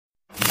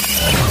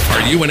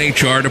Are you an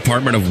HR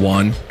department of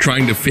one,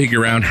 trying to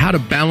figure out how to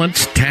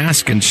balance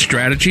task and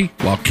strategy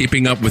while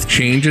keeping up with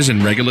changes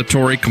in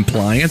regulatory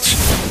compliance?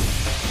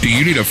 Do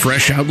you need a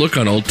fresh outlook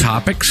on old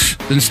topics?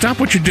 Then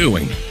stop what you're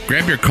doing,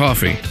 grab your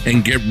coffee,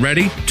 and get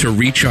ready to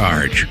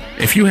recharge.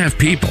 If you have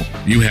people,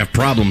 you have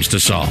problems to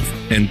solve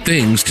and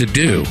things to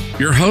do.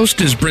 Your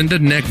host is Brenda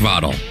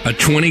Neckvattle, a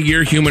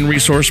 20-year human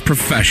resource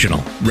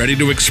professional, ready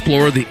to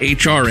explore the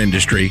HR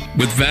industry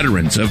with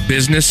veterans of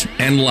business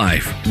and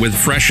life with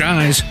fresh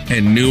eyes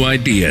and new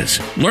ideas.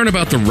 Learn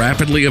about the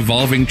rapidly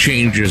evolving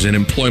changes in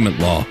employment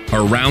law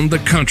around the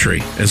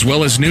country, as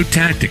well as new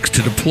tactics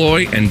to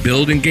deploy and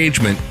build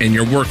engagement in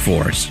your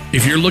workforce.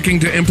 If you're looking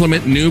to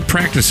implement new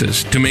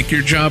practices to make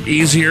your job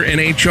easier in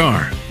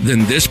HR,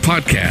 then this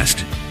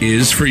podcast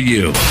is for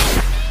you.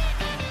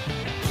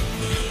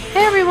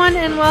 Hey everyone,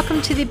 and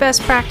welcome to the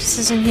Best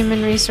Practices in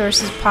Human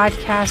Resources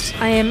podcast.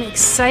 I am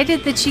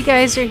excited that you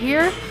guys are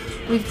here.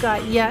 We've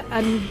got yet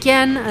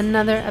again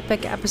another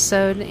epic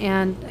episode,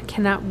 and I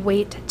cannot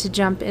wait to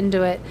jump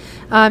into it.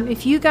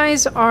 If you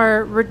guys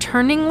are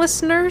returning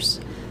listeners,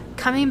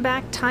 coming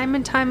back time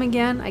and time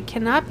again, I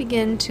cannot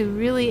begin to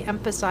really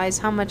emphasize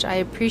how much I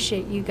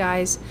appreciate you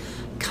guys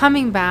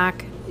coming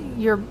back.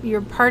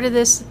 You're part of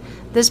this.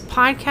 This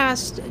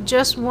podcast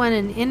just won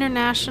an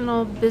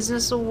International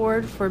Business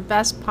Award for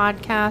Best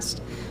Podcast.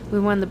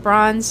 We won the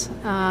bronze.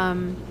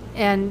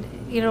 And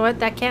you know what?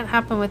 That can't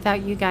happen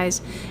without you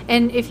guys.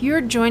 And if you're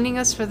joining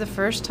us for the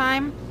first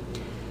time,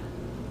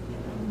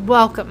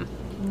 welcome.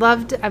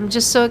 I'm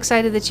just so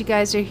excited that you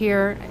guys are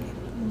here.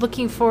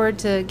 Looking forward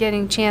to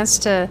getting a chance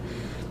to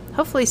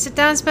hopefully sit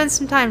down and spend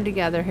some time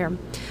together here.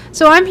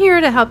 So I'm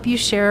here to help you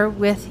share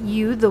with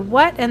you the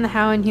what and the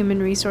how in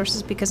human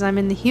resources, because I'm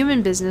in the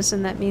human business,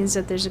 and that means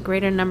that there's a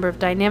greater number of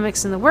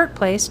dynamics in the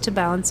workplace to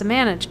balance and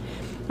manage.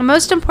 And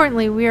most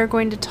importantly, we are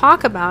going to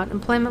talk about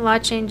employment law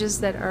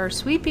changes that are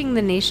sweeping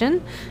the nation.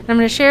 And I'm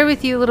going to share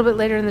with you a little bit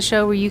later in the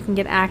show where you can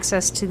get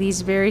access to these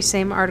very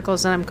same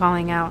articles that I'm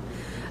calling out.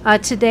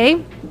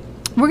 Today,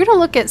 we're going to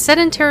look at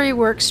sedentary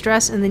work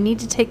stress and the need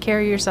to take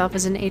care of yourself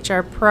as an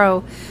HR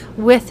pro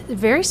with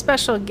very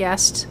special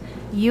guest,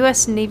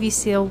 U.S. Navy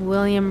SEAL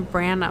William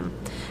Branham.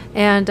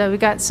 And we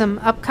got some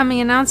upcoming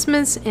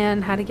announcements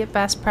and how to get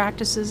best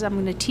practices. I'm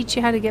going to teach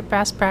you how to get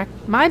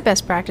my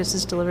best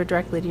practices delivered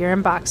directly to your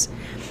inbox.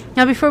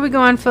 Now, before we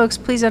go on, folks,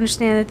 please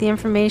understand that the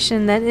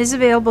information that is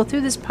available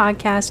through this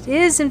podcast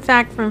is, in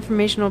fact, for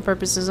informational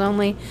purposes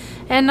only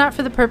and not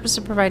for the purpose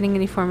of providing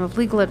any form of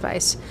legal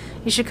advice.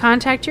 You should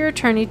contact your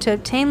attorney to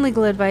obtain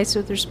legal advice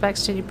with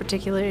respect to any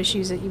particular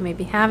issues that you may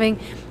be having.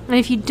 And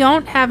if you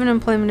don't have an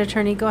employment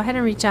attorney, go ahead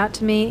and reach out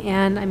to me,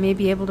 and I may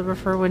be able to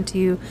refer one to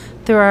you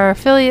through our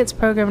affiliates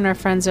program and our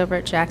friends over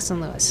at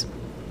Jackson Lewis.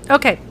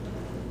 Okay,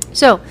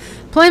 so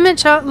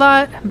employment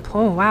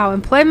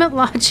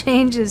law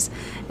changes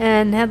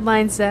and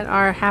headlines that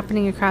are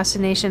happening across the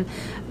nation.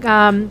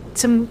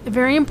 Some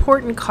very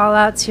important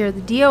call-outs here.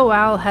 The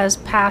DOL has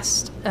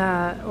passed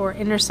or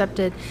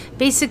intercepted.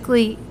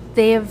 Basically,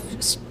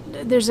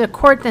 there's a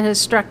court that has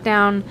struck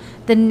down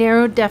the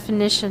narrow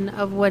definition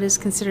of what is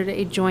considered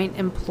a joint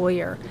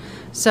employer.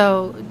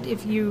 So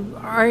if you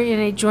are in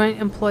a joint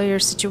employer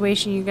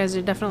situation, you guys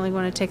are definitely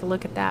going to take a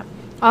look at that.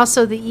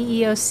 Also, the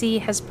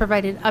EEOC has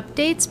provided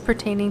updates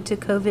pertaining to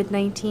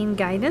COVID-19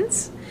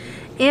 guidance,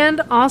 and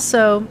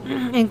also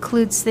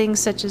includes things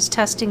such as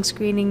testing,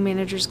 screening,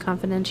 managers'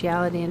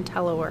 confidentiality, and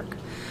telework.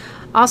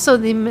 Also,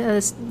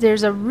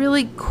 there's a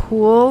really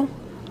cool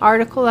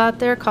article out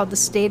there called The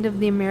State of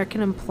the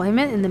American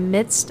Employment in the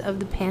Midst of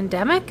the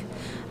Pandemic.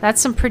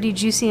 That's some pretty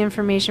juicy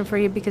information for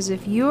you, because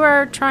if you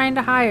are trying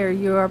to hire,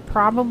 you are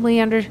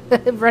probably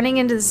running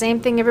into the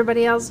same thing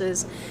everybody else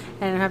is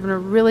and are having a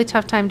really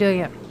tough time doing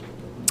it.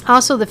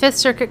 Also, the Fifth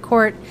Circuit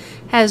Court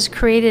has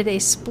created a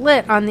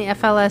split on the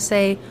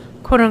FLSA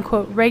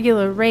quote-unquote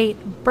regular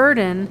rate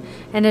burden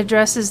and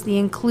addresses the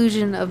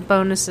inclusion of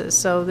bonuses.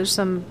 So there's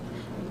some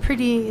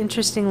pretty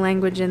interesting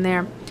language in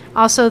there.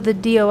 Also, the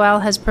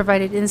DOL has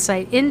provided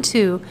insight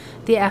into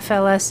the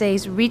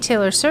FLSA's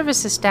retailer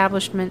service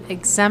establishment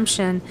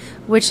exemption,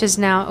 which is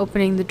now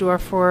opening the door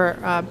for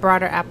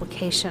broader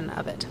application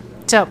of it.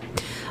 So,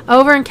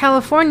 over in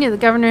California, the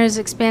governor has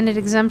expanded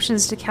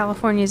exemptions to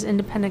California's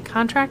independent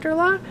contractor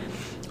law.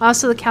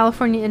 Also, the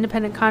California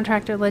independent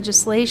contractor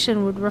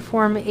legislation would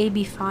reform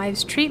AB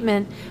 5's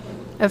treatment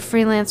of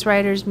freelance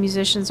writers,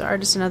 musicians,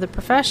 artists, and other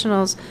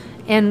professionals,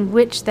 in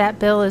which that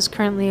bill is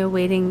currently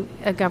awaiting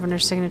a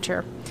governor's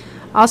signature.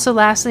 Also,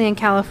 lastly, in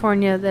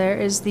California, there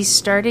is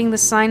starting the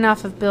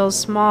sign-off of bills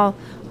small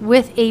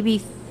with AB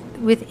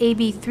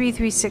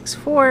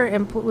 3364,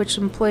 which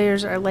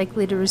employers are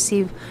likely to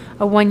receive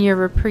a one-year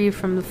reprieve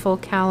from the full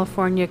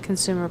California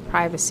Consumer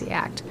Privacy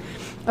Act.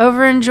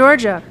 Over in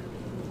Georgia,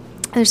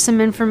 there's some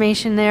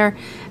information there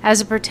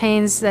as it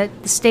pertains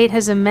that the state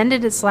has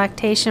amended its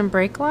lactation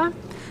break law.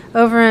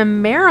 Over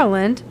in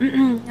Maryland,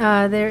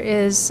 there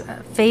is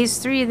phase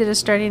 3 that is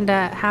starting to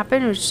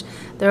happen, which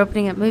they're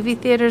opening up movie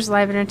theaters,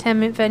 live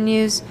entertainment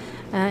venues,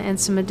 and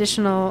some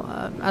additional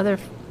other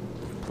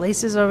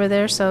places over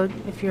there. So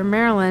if you're in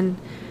Maryland,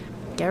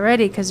 get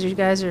ready because you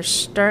guys are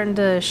starting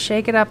to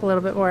shake it up a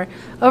little bit more.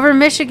 Over in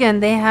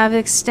Michigan, they have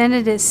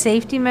extended its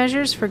safety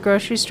measures for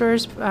grocery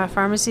stores,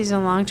 pharmacies,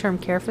 and long-term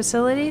care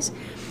facilities.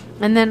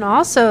 And then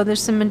also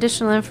there's some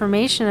additional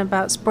information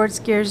about sports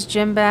gears,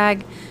 gym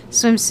bag,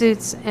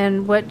 swimsuits,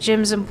 and what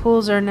gyms and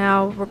pools are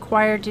now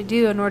required to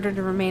do in order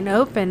to remain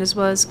open, as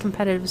well as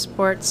competitive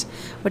sports,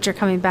 which are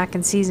coming back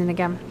in season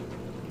again.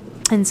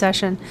 In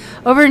session.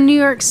 Over in New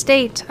York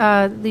State,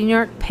 the New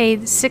York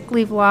paid sick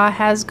leave law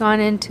has gone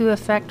into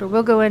effect, or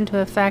will go into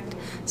effect,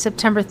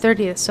 September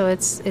 30th. So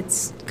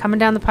it's coming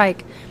down the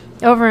pike.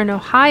 Over in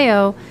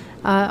Ohio,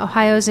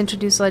 Ohio's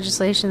introduced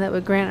legislation that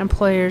would grant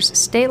employers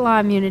state law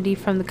immunity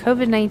from the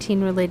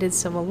COVID-19 related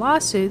civil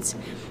lawsuits.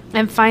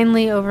 And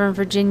finally, over in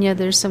Virginia,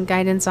 there's some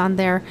guidance on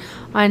there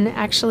on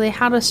actually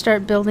how to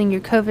start building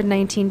your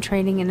COVID-19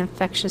 training and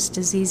infectious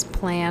disease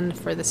plan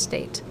for the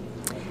state.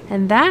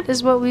 And that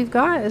is what we've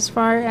got as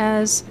far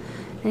as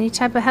any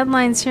type of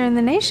headlines here in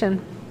the nation.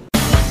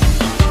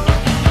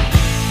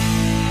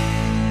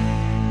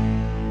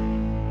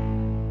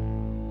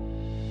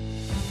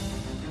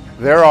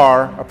 There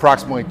are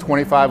approximately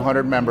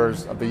 2,500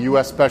 members of the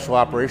U.S. Special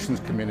Operations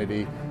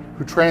Community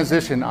who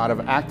transition out of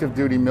active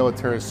duty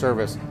military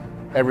service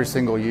every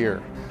single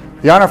year.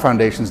 The Honor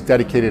Foundation has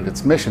dedicated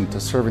its mission to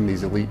serving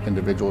these elite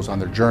individuals on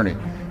their journey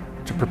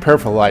to prepare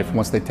for life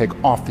once they take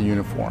off the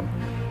uniform.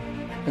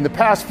 In the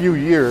past few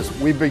years,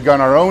 we've begun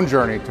our own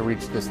journey to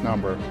reach this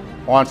number,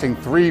 launching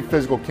 3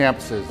 physical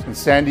campuses in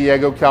San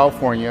Diego,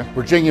 California,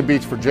 Virginia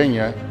Beach,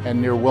 Virginia,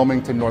 and near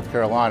Wilmington, North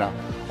Carolina,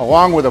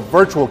 along with a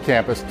virtual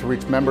campus to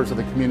reach members of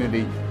the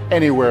community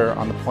anywhere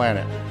on the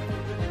planet.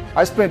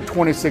 I spent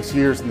 26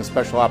 years in the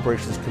Special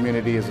Operations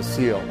community as a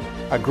SEAL.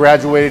 I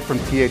graduated from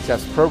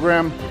THF's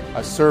program,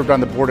 I served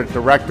on the board of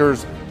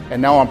directors, and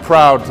now I'm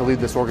proud to lead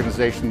this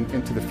organization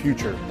into the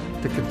future,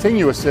 to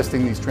continue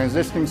assisting these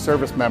transitioning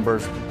service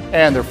members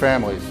and their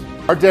families.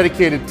 Our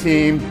dedicated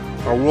team,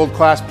 our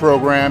world-class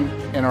program,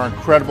 and our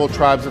incredible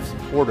tribes of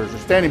supporters are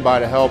standing by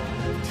to help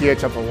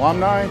THF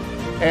alumni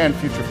and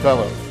future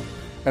fellows,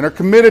 and are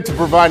committed to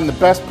providing the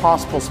best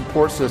possible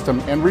support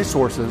system and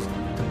resources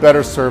to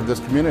better serve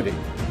this community.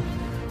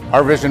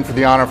 Our vision for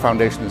the Honor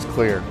Foundation is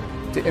clear: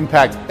 to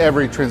impact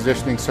every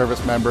transitioning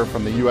service member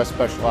from the U.S.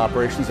 Special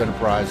Operations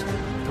Enterprise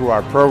through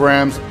our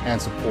programs and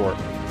support,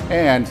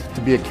 and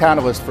to be a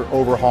catalyst for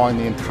overhauling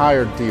the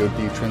entire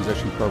DoD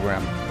transition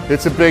program.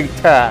 It's a big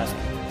task,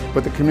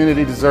 but the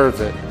community deserves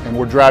it, and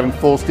we're driving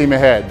full steam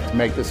ahead to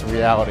make this a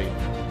reality.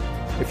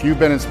 If you've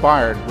been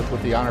inspired with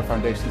what the Honor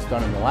Foundation's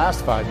done in the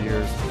last 5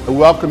 years, I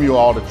welcome you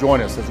all to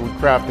join us as we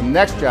craft the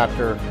next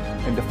chapter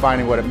in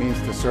defining what it means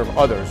to serve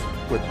others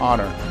with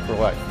honor for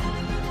life.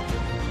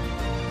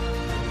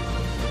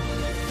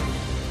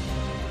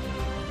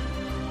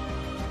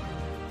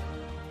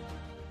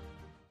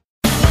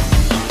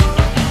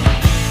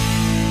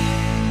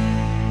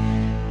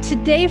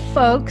 Today,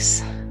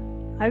 folks,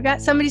 I've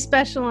got somebody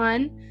special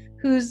on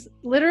who's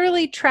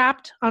literally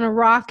trapped on a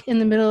rock in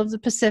the middle of the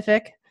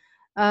Pacific.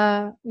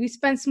 We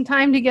spent some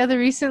time together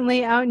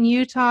recently out in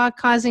Utah,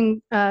 causing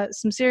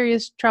some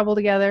serious trouble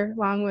together,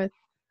 along with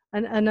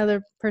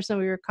another person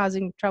we were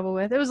causing trouble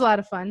with. It was a lot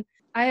of fun.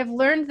 I have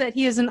learned that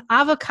he is an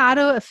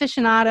avocado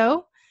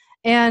aficionado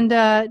and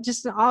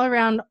just an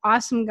all-around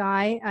awesome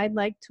guy. I'd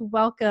like to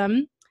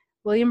welcome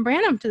William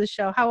Branham to the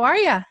show. How are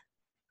you?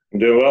 I'm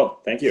doing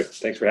well. Thank you.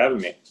 Thanks for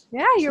having me.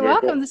 Yeah, you're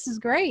welcome. Cool. This is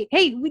great.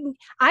 Hey,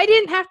 I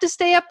didn't have to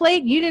stay up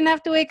late. You didn't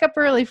have to wake up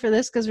early for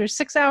this because we're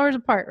 6 hours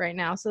apart right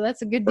now. So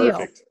that's a good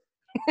deal.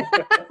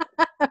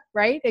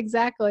 Right?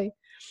 Exactly.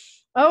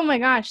 Oh my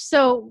gosh.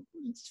 So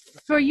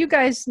for you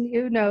guys,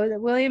 you know that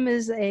William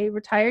is a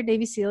retired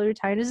Navy SEAL,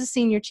 retired as a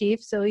senior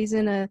chief. So he's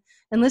in a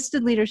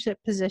enlisted leadership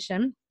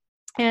position.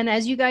 And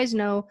as you guys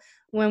know,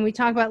 when we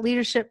talk about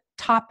leadership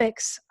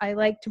topics, I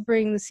like to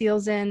bring the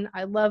SEALs in.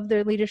 I love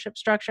their leadership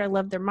structure. I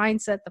love their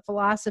mindset, the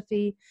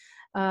philosophy,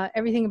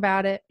 everything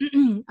about it.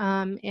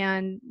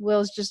 And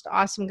Will's just an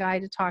awesome guy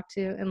to talk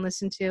to and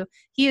listen to.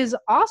 He is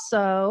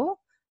also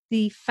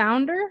the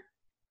founder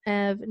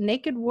of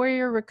Naked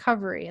Warrior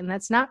Recovery. And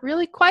that's not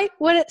really quite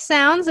what it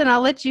sounds. And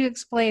I'll let you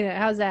explain it.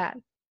 How's that?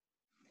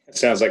 It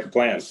sounds like a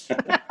plan.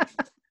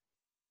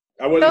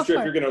 I wasn't sure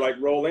if you're going to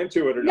roll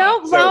into it or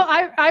not. No,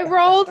 I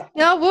rolled.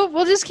 No,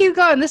 we'll just keep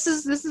going. This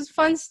is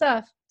fun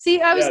stuff. See,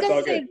 I was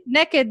going to say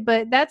naked,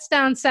 but that's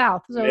down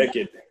south. So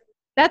naked.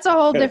 That's a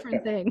whole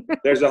different thing.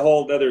 There's a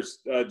whole other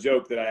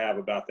joke that I have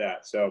about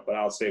that. So, but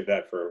I'll save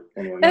that for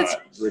when we're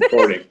not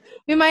recording.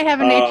 We might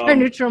have a nature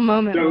neutral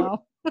moment.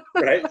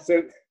 Right.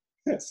 So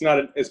it's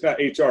not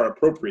HR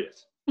appropriate,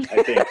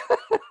 I think.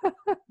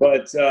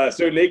 But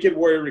so Naked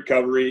Warrior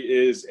Recovery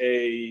is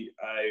a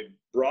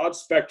broad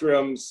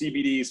spectrum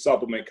CBD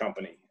supplement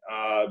company.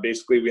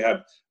 Basically, we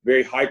have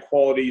very high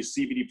quality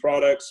CBD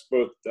products,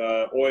 both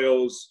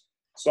oils,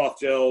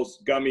 soft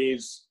gels,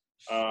 gummies,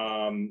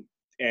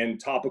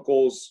 and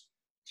topicals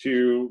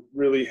to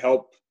really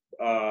help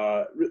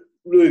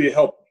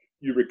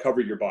you recover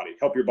your body,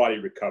 help your body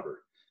recover.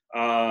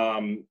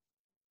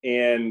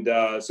 And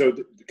so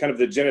kind of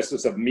the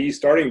genesis of me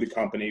starting the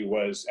company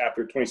was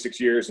after 26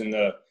 years in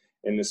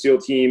the SEAL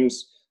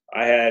teams.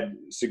 I had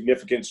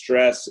significant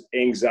stress,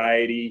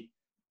 anxiety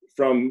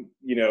from,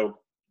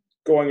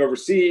 going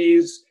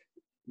overseas,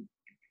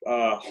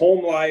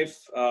 home life,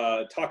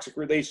 toxic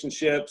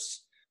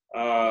relationships,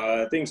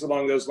 things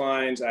along those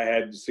lines. I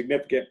had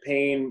significant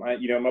pain.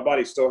 My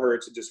body still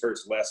hurts. It just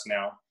hurts less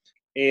now.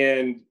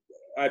 And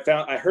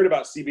I heard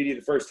about CBD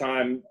the first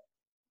time,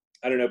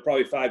 I don't know,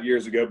 probably 5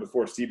 years ago,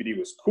 before CBD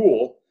was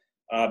cool,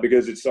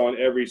 because it's on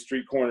every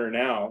street corner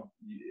now.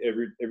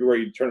 Everywhere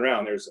you turn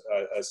around, there's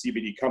a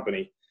CBD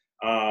company.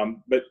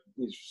 But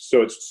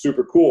so it's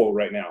super cool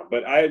right now.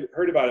 But I had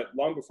heard about it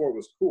long before it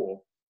was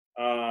cool.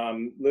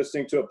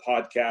 Listening to a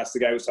podcast, the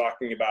guy was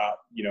talking about,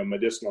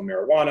 medicinal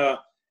marijuana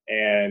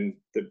and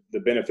the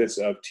benefits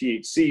of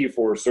THC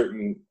for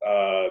certain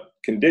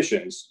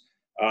conditions.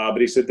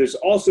 But he said there's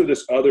also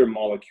this other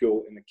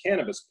molecule in the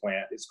cannabis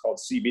plant. It's called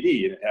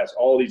CBD, and it has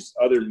all these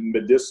other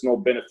medicinal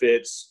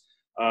benefits.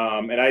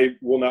 And I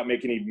will not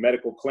make any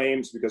medical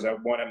claims because,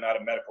 one, I'm not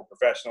a medical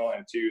professional,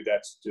 and two,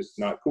 that's just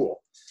not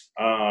cool.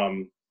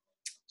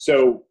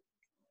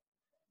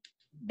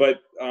 But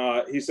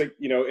he's like,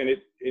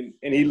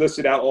 and he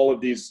listed out all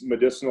of these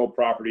medicinal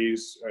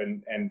properties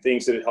and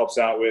things that it helps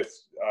out with,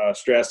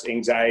 stress,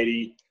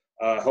 anxiety,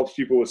 helps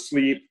people with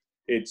sleep.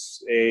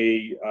 It's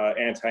a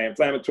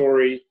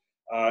anti-inflammatory,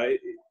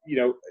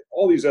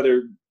 all these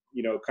other,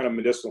 kind of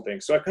medicinal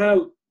things. So I kind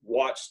of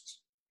watched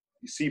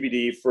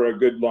CBD for a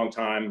good long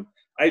time.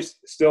 I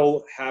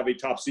still have a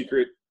top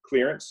secret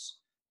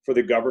clearance for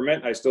the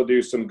government. I still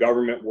do some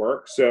government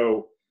work.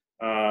 So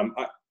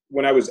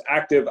when I was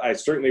active, I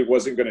certainly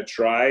wasn't going to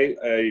try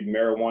a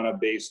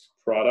marijuana-based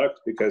product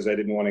because I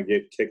didn't want to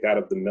get kicked out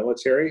of the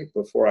military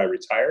before I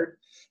retired.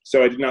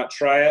 So I did not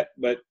try it.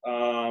 But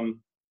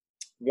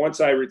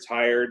once I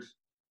retired,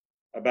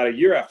 about a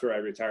year after I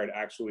retired,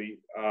 actually,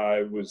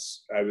 I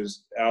was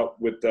out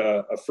with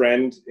a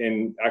friend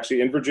in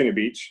Virginia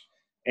Beach,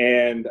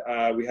 and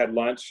we had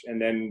lunch.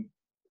 And then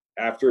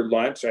after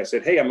lunch, I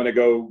said, "Hey, I'm going to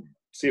go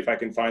see if I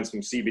can find some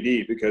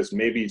CBD, because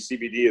maybe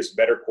CBD is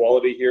better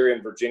quality here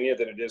in Virginia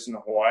than it is in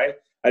Hawaii."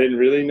 I didn't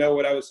really know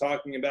what I was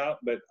talking about,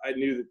 but I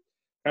knew that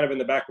kind of in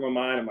the back of my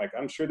mind, I'm like,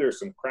 I'm sure there's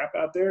some crap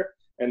out there,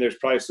 and there's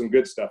probably some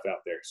good stuff out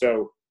there.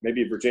 So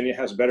maybe Virginia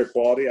has better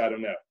quality. I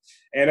don't know.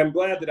 And I'm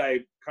glad that I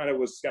kind of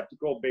was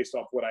skeptical based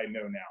off what I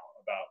know now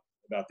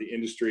about the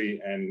industry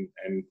and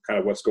kind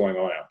of what's going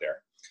on out there.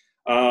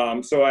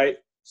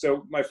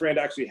 So my friend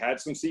actually had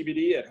some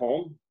CBD at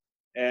home,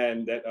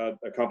 and that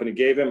a company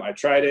gave him. I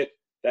tried it.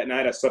 That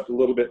night I slept a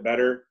little bit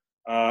better.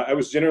 I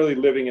was generally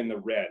living in the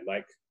red,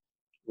 like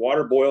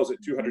water boils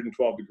at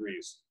 212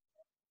 degrees.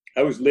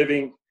 I was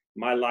living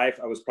my life.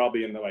 I was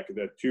probably in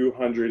the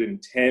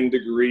 210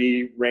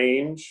 degree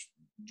range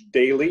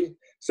daily.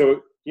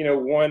 So,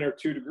 1 or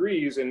 2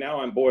 degrees, and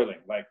now I'm boiling,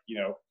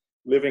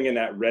 living in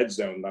that red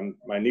zone.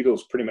 My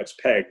needle's pretty much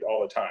pegged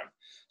all the time.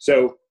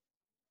 So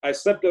I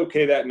slept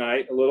okay that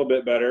night, a little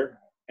bit better.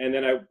 And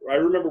then I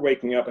remember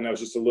waking up and I was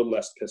just a little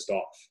less pissed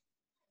off.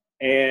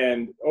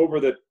 And over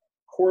the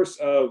course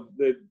of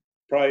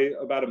probably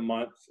about a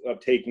month of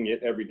taking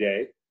it every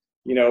day,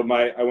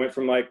 I went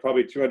from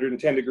probably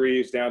 210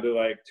 degrees down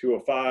to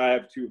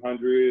 205,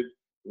 200,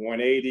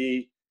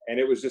 180. And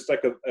it was just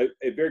a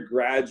very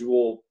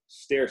gradual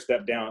stair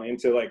step down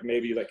into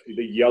maybe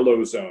the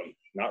yellow zone,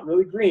 not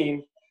really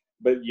green,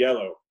 but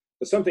yellow.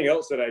 But something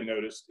else that I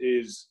noticed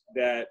is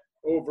that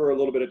over a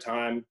little bit of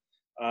time,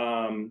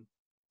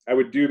 I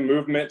would do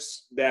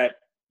movements that,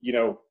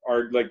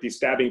 are like these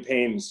stabbing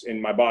pains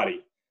in my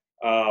body.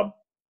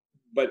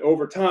 But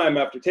over time,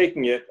 after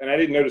taking it, and I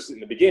didn't notice it in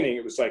the beginning,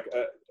 it was like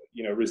a,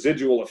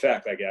 residual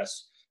effect, I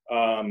guess.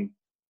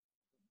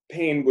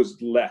 Pain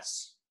was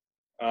less.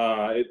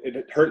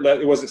 It hurt less.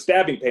 It wasn't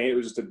stabbing pain. It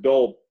was just a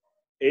dull,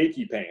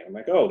 achy pain. I'm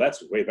like, oh,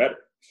 that's way better.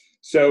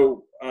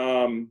 So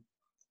then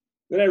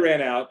I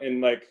ran out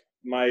and I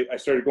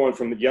started going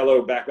from the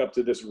yellow back up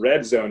to this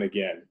red zone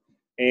again.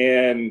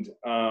 And,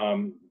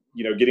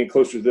 getting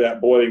closer to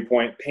that boiling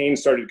point, pain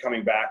started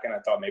coming back. And I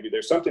thought maybe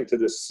there's something to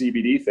this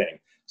CBD thing.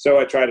 So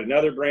I tried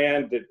another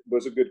brand that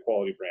was a good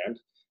quality brand.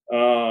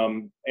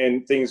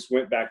 And things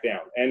went back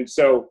down. And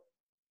so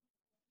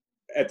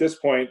at this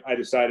point, I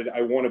decided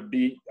I want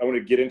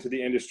to get into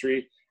the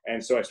industry.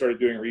 And so I started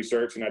doing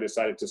research, and I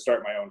decided to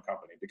start my own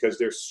company because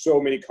there's so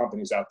many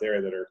companies out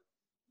there that are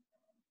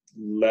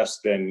less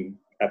than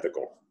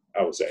ethical,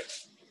 I would say.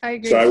 I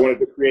agree. So I wanted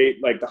to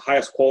create the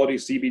highest quality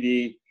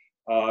CBD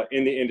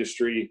in the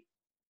industry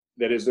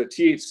that is a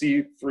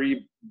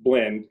THC-free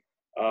blend,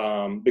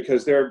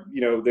 because there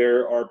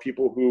are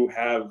people who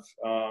have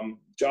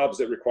jobs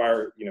that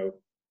require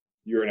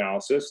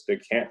urinalysis. They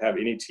can't have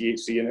any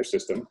THC in their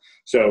system.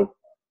 So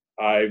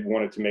I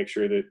wanted to make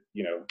sure that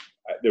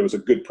there was a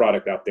good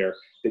product out there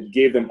that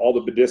gave them all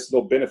the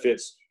medicinal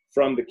benefits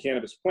from the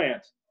cannabis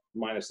plant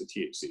minus the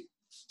THC.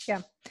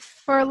 Yeah.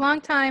 For a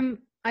long time,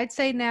 I'd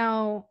say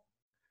now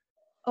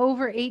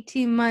over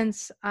 18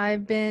 months,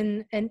 I've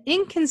been an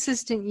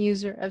inconsistent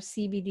user of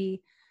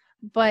CBD.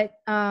 but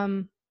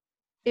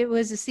it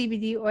was a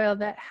CBD oil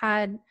that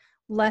had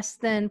less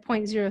than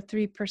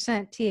 0.03%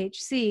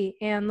 THC.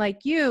 And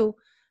like you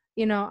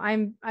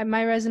know,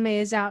 my resume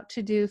is out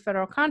to do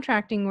federal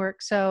contracting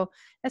work. So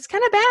that's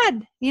kind of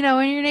bad, you know,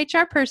 when you're an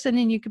HR person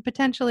and you could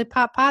potentially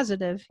pop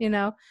positive, you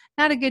know,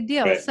 not a good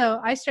deal. Right. So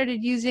I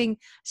started using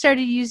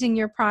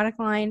your product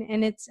line,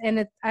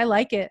 and I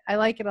like it. I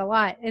like it a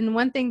lot. And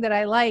one thing that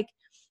I like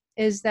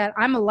is that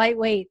I'm a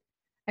lightweight.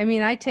 I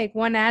mean, I take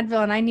one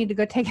Advil and I need to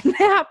go take a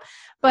nap,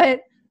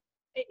 but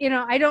you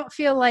know, I don't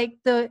feel like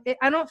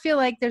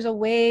there's a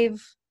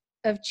wave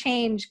of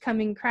change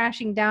coming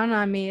crashing down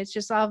on me. It's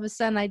just all of a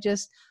sudden I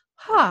just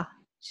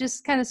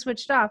kind of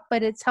switched off.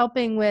 But it's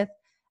helping with,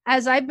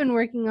 as I've been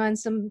working on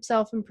some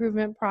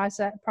self-improvement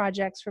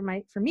projects for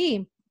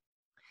me,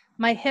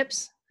 my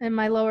hips and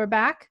my lower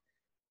back,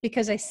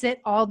 because I sit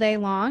all day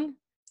long,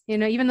 you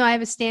know, even though I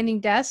have a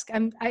standing desk,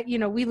 you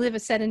know, we live a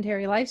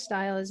sedentary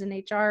lifestyle as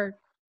an HR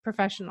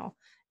professional.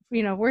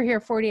 You know, we're here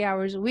 40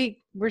 hours a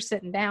week. We're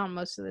sitting down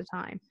most of the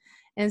time.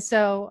 And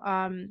so,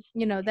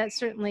 you know, that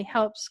certainly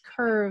helps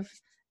curve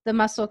the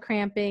muscle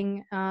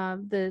cramping,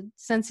 the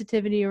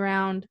sensitivity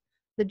around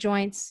the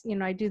joints. You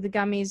know, I do the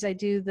gummies, I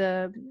do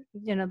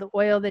the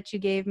oil that you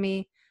gave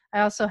me. I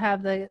also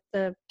have the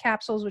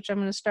capsules, which I'm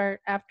going to start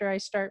after I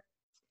start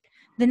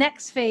the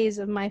next phase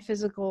of my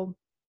physical,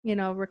 you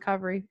know,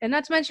 recovery. And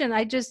not to mention,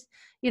 I just,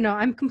 you know,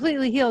 I'm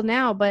completely healed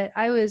now, but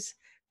I was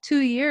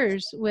 2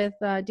 years with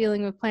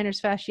dealing with plantar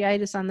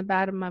fasciitis on the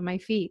bottom of my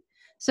feet.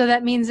 So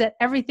that means that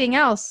everything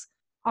else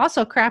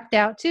also crapped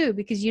out too,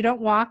 because you don't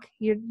walk,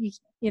 you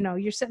know,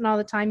 you're sitting all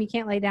the time. You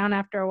can't lay down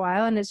after a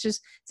while. And it's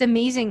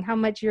amazing how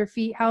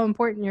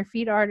important your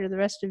feet are to the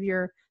rest of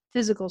your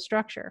physical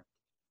structure.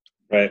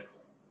 Right.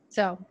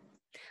 So,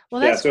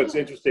 well, yeah. that's So cool. It's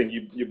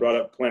interesting. You brought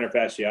up plantar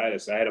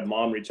fasciitis. I had a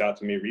mom reach out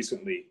to me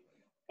recently.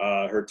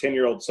 Her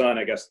 10-year-old son,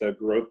 I guess the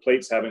growth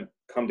plates haven't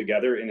come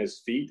together in his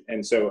feet.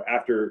 And so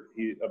after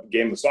a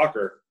game of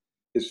soccer,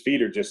 his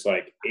feet are just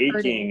like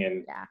aching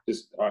and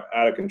just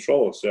out of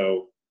control.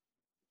 So,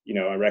 you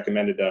know, I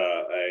recommended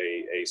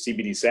a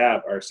CBD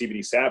salve or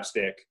CBD salve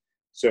stick,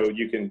 so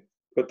you can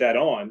put that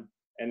on.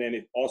 And then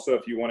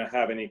if you want to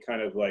have any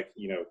kind of like,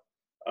 you know,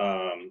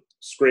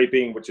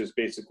 scraping, which is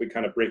basically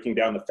kind of breaking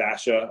down the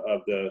fascia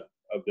of the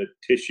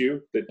tissue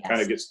that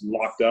kind of gets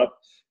locked up,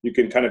 you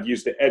can kind of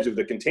use the edge of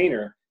the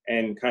container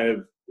and kind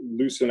of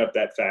loosen up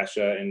that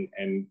fascia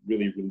and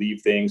really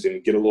relieve things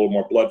and get a little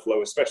more blood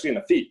flow, especially in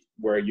the feet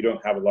where you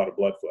don't have a lot of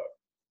blood flow.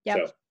 Yep.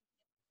 So.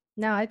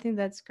 No, I think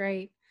that's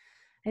great.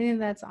 I think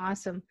that's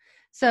awesome.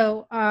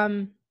 So,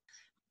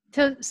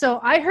 so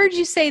I heard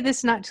you say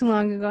this not too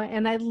long ago,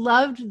 and I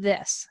loved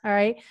this. All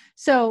right.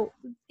 So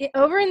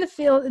over in the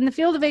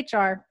field of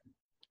HR,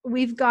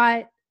 we've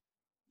got,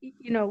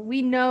 you know,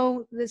 we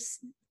know this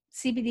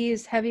CBD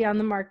is heavy on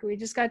the market. We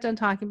just got done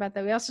talking about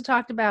that. We also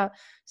talked about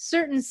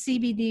certain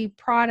CBD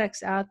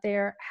products out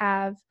there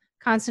have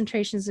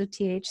concentrations of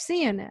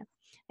THC in it.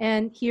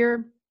 And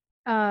here,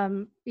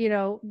 you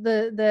know,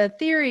 the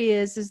theory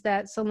is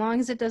that so long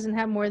as it doesn't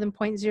have more than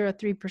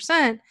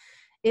 0.03%,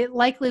 it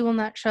likely will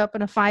not show up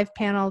in a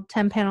 5-panel,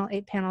 10-panel,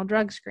 8-panel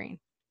drug screen.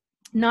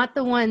 Not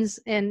the ones,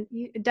 and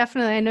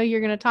definitely, I know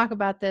you're going to talk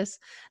about this,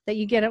 that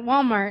you get at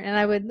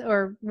Walmart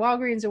or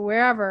Walgreens or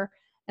wherever,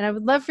 and I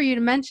would love for you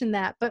to mention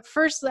that. But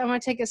first, I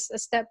want to take a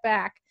step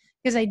back,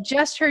 because I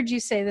just heard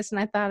you say this and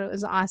I thought it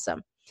was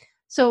awesome.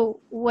 So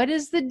what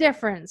is the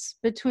difference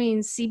between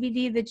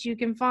CBD that you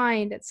can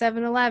find at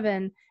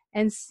 7-Eleven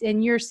and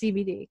your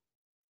CBD?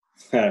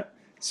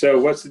 So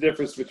what's the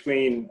difference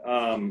between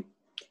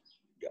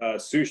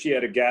sushi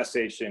at a gas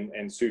station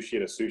and sushi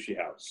at a sushi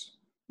house?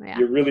 Yeah.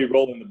 You're really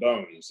rolling the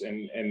bones.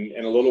 And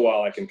in a little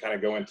while, I can kind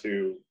of go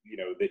into, you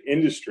know, the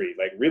industry,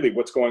 like really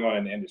what's going on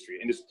in the industry.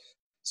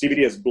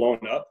 CBD has blown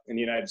up in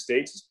the United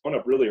States. It's blown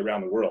up really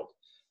around the world.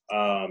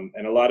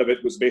 And a lot of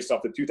it was based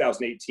off the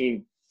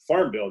 2018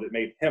 Farm Bill that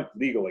made hemp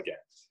legal again.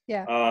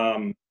 Yeah.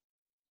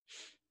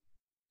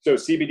 So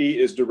CBD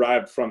is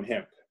derived from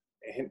hemp.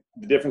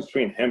 The difference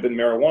between hemp and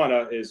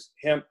marijuana is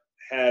hemp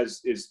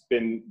is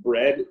been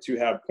bred to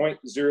have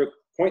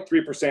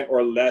 0.3%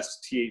 or less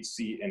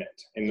THC in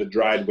it, in the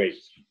dried weight.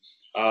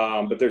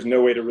 But there's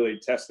no way to really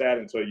test that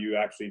until you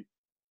actually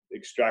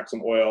extract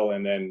some oil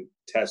and then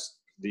test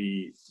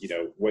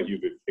what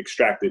you've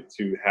extracted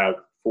to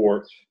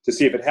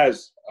see if it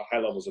has high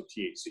levels of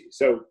THC.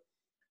 So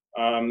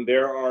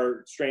there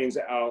are strains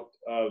out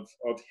of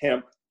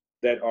hemp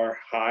that are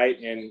high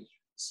in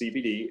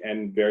CBD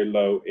and very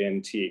low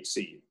in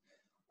THC.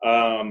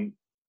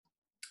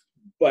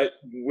 But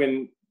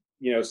when,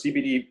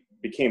 CBD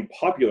became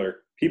popular,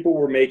 people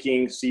were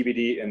making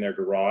CBD in their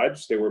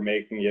garage. They were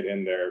making it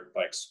in their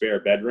spare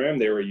bedroom.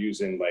 They were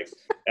using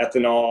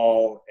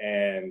ethanol,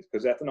 and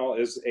because ethanol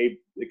is a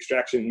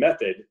extraction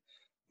method,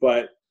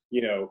 but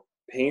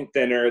paint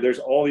thinner. There's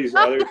all these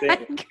other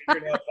things,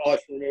 fingernail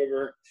polish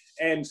remover.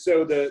 And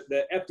so the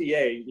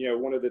FDA,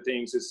 one of the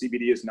things is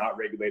CBD is not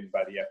regulated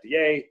by the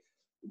FDA,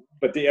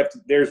 but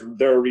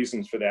there are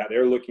reasons for that.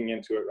 They're looking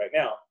into it right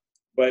now.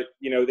 But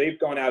they've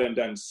gone out and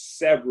done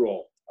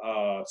several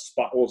let's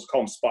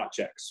call them spot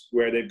checks,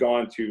 where they've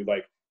gone to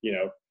like,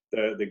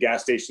 the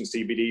gas station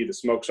CBD, the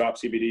smoke shop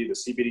CBD,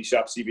 the CBD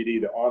shop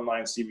CBD, the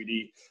online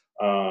CBD.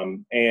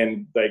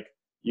 And like,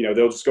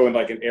 they'll just go in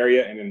like an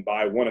area and then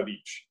buy one of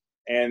each.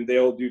 And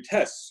they'll do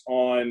tests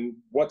on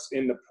what's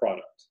in the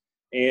product.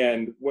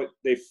 And what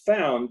they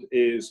found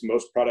is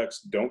most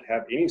products don't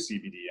have any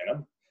CBD in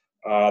them.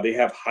 They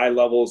have high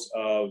levels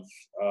of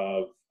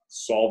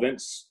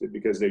solvents,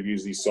 because they've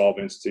used these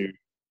solvents to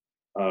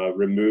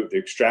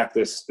extract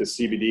the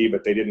CBD,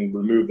 but they didn't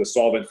remove the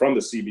solvent from the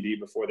CBD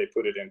before they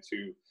put it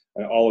into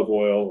an olive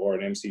oil or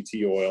an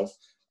MCT oil.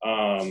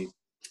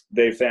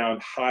 They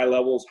found high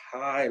levels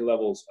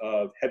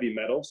of heavy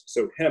metals.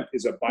 So hemp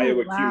is a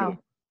bioaccumulator.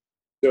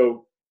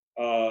 So,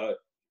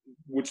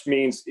 which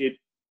means it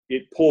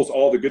pulls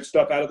all the good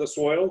stuff out of the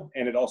soil,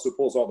 and it also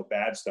pulls all the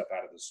bad stuff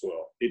out of the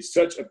soil. It's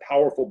such a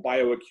powerful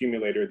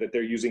bioaccumulator that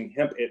they're using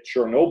hemp at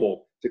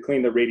Chernobyl to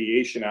clean the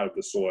radiation out of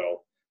the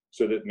soil,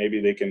 so that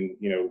maybe they can,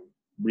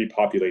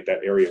 repopulate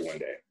that area one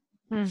day.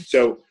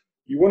 So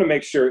you want to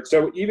make sure.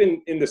 So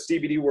even in the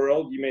CBD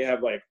world, you may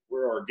have like,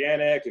 we're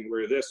organic and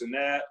we're this and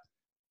that.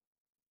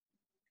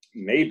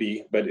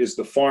 Maybe, but is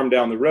the farm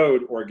down the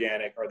road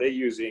organic? Are they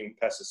using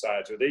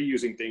pesticides? Are they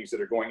using things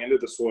that are going into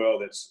the soil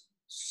that's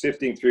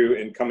sifting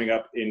through and coming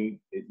up in,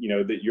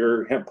 that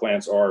your hemp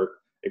plants are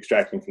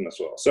extracting from the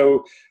soil?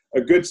 So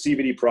a good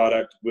CBD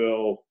product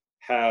will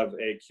have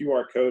a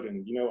QR code,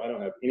 and I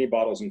don't have any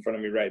bottles in front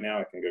of me right now.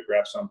 I can go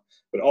grab some,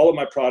 but all of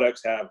my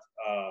products have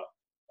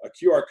a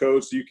QR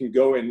code, so you can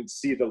go and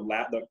see the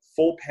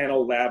full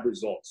panel lab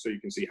results. So you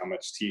can see how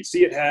much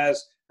THC it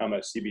has, how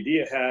much CBD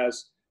it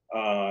has,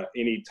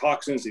 any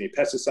toxins, any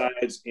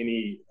pesticides,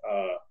 any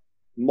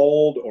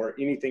mold, or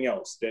anything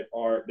else that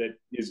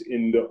is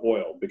in the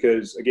oil.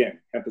 Because again,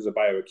 hemp is a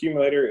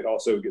bioaccumulator. It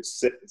also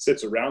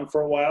sits around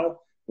for a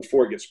while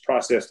before it gets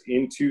processed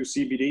into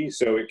CBD,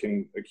 so it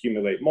can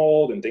accumulate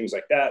mold and things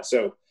like that.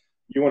 So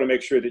you want to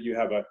make sure that you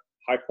have a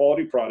high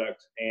quality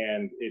product,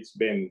 and it's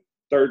been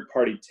third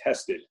party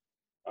tested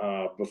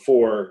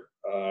before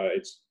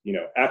it's,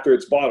 after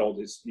it's bottled,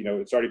 it's,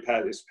 it's already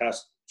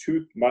passed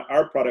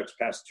our products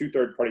pass 2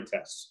 third-party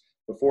tests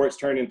before it's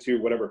turned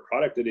into whatever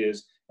product it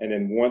is, and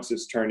then once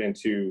it's turned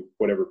into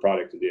whatever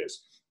product it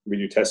is. We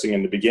do testing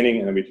in the beginning,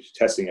 and then we do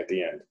testing at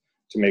the end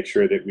to make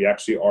sure that we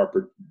actually are,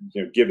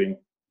 giving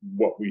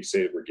what we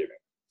say that we're giving.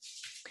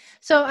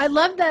 So I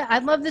love that. I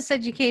love this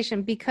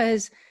education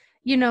because,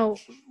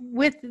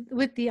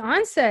 with the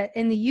onset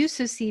and the use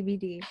of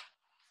CBD,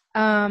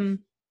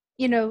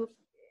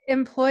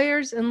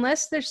 employers,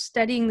 unless they're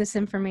studying this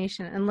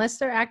information, unless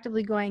they're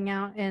actively going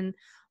out and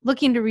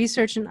looking to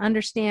research and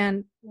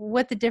understand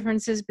what the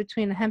difference is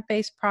between a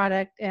hemp-based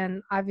product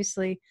and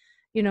obviously,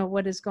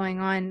 what is going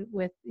on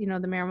with, the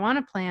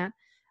marijuana plant,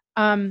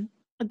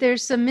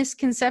 there's some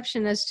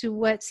misconception as to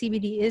what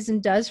CBD is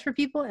and does for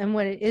people and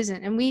what it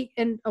isn't.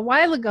 And a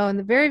while ago, in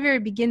the very, very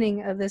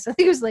beginning of this, I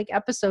think it was like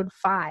episode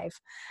 5,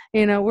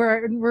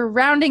 we're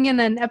rounding in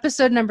on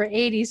episode number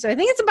 80. So I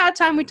think it's about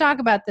time we talk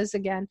about this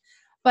again.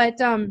 But,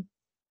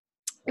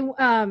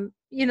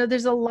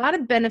 there's a lot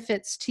of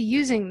benefits to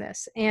using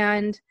this.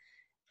 And,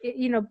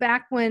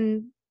 back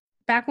when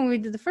we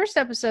did the first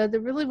episode,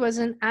 there really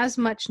wasn't as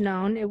much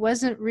known. It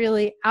wasn't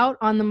really out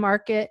on the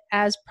market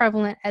as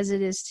prevalent as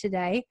it is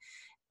today.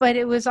 But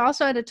it was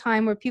also at a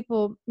time where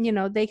people,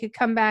 they could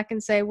come back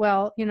and say,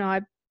 well,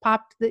 I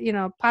popped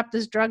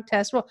this drug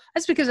test. Well,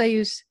 that's because I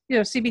use,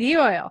 CBD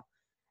oil.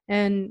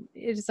 And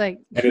it's like.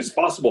 And it's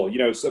possible,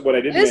 so what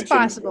I didn't mention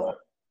possible.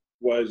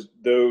 Was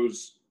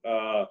those,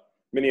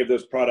 many of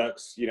those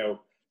products,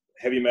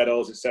 heavy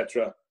metals,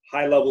 etc.,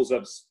 high levels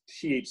of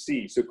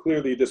THC. So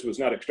clearly this was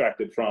not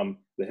extracted from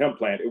the hemp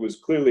plant. It was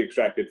clearly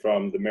extracted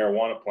from the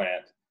marijuana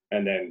plant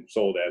and then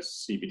sold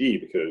as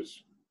CBD,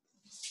 because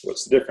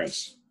what's the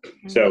difference?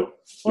 So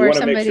you want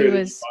to make sure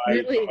that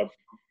you buy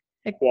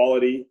a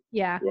quality,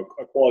 a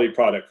quality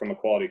product from a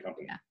quality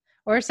company. Yeah.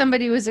 Or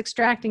somebody was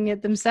extracting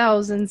it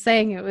themselves and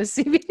saying it was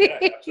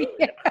CBD.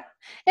 Yeah.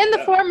 In the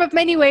form of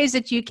many ways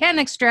that you can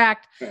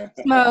extract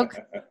smoke,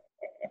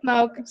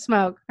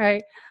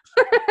 right?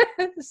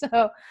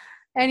 So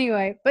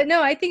anyway, but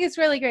no, I think it's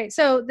really great.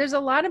 So there's a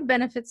lot of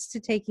benefits to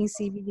taking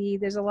CBD.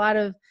 There's a lot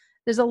of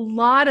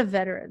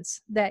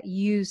veterans that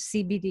use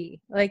CBD,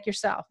 like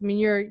yourself. I mean,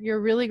 you're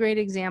a really great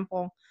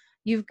example.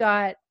 You've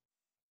got,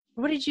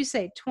 what did you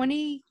say,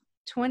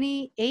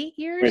 28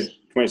 years?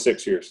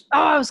 26 years.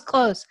 Oh, I was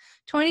close.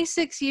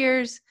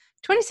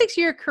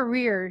 26-year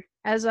career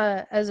as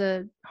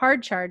a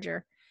hard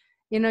charger.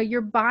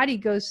 Your body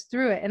goes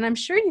through it. And I'm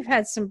sure you've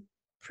had some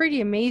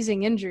pretty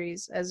amazing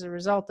injuries as a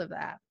result of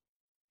that.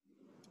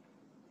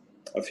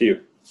 A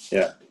few,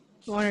 yeah.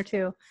 1 or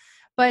 2.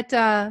 But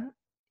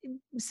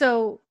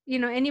so,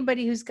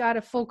 anybody who's got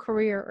a full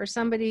career, or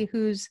somebody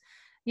who's,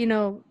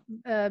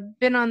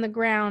 been on the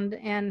ground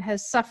and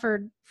has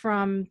suffered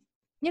from,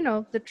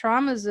 the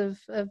traumas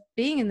of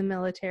being in the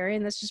military,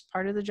 and that's just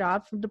part of the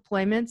job, from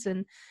deployments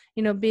and,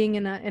 being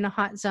in a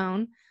hot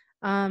zone.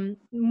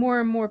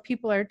 more and more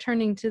people are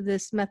turning to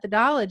this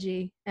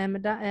methodology and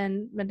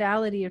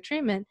modality of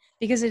treatment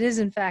because it is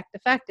in fact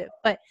effective.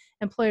 But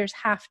employers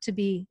have to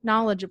be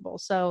knowledgeable.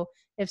 So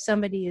if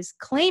somebody is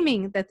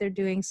claiming that they're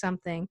doing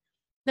something,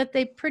 that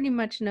they pretty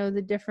much know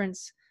the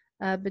difference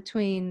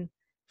between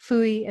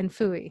FUI and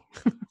FUI.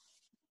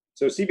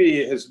 So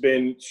CBD has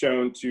been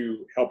shown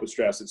to help with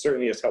stress. It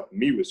certainly has helped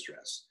me with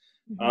stress.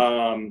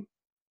 Mm-hmm.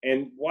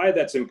 And why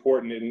that's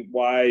important, and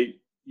why,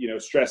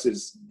 stress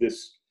is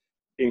this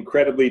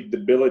incredibly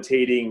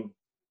debilitating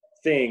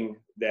thing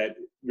that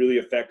really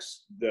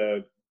affects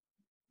the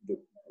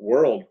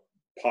world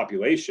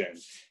population,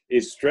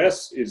 is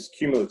stress is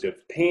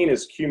cumulative. Pain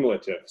is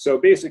cumulative. So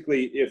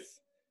basically, if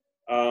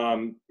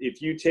I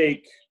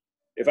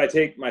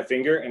take my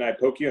finger and I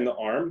poke you in the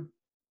arm,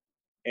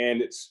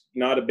 and it's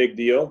not a big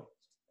deal,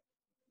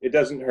 it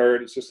doesn't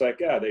hurt. It's just like,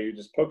 you're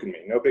just poking me,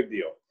 no big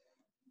deal.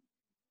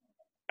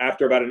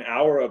 After about an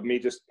hour of me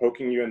just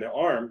poking you in the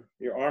arm,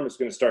 your arm is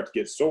going to start to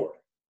get sore.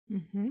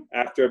 Mm-hmm.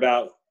 After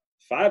about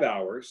 5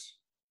 hours,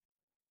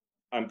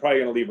 I'm probably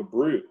going to leave a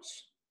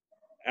bruise.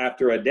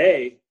 After a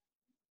day,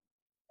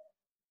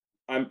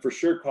 I'm for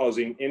sure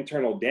causing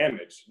internal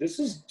damage. This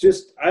is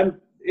just,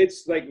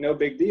 it's like no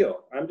big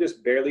deal. I'm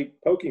just barely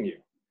poking you.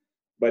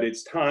 But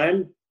it's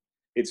time,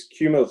 it's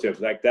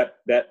cumulative. Like that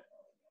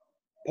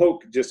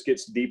poke just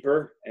gets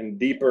deeper and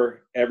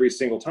deeper every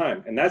single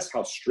time. And that's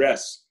how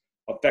stress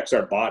affects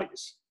our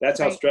bodies. That's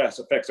how stress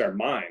affects our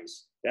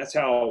minds. That's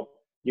how,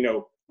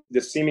 the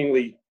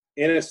seemingly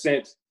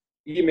innocent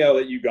email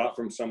that you got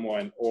from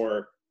someone,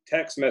 or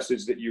text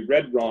message that you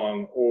read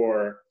wrong,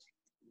 or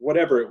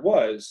whatever it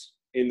was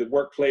in the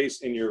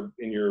workplace, in your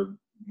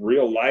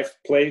real life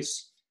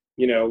place,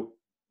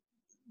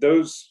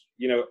 those,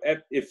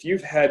 if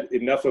you've had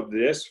enough of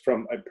this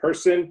from a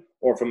person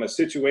or from a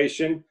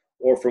situation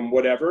or from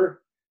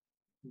whatever,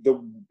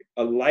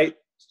 a light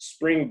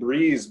spring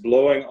breeze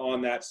blowing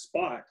on that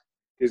spot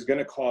is going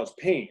to cause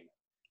pain.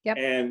 Yep.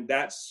 And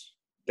that's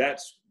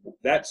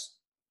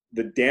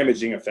the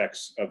damaging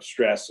effects of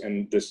stress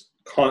and this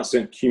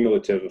constant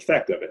cumulative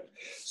effect of it.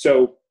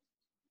 So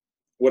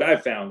what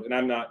I've found,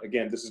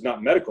 and this is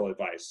not medical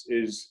advice,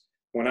 is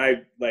when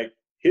I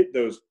hit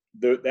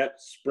that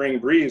spring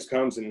breeze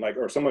comes and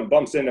or someone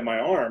bumps into my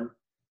arm,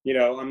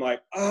 I'm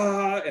like,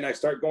 and I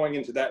start going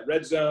into that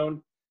red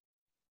zone.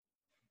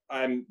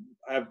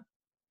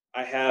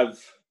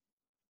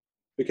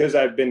 Because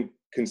I've been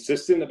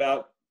consistent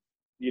about,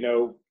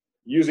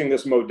 using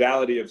this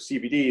modality of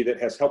CBD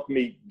that has helped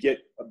me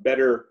get a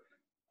better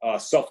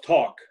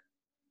self-talk,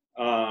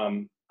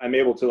 I'm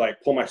able to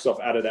pull myself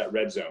out of that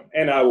red zone.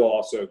 And I will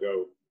also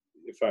go,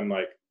 if I'm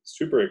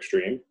super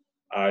extreme,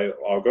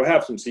 I'll go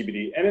have some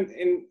CBD.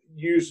 And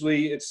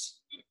usually it's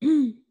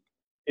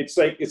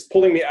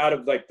pulling me out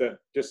of that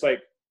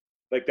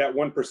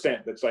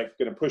 1% that's going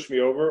to push me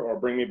over or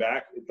bring me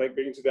back. It's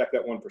brings me back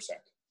that 1%.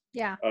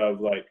 Yeah.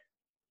 Of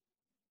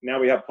now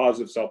we have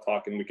positive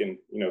self-talk and we can,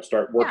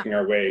 start working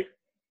our way.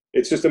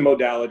 It's just a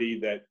modality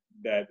that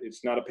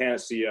it's not a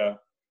panacea,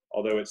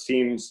 although it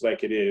seems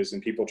like it is,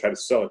 and people try to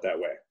sell it that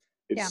way.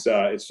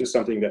 It's just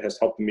something that has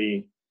helped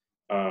me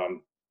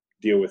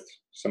deal with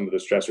some of the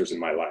stressors in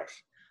my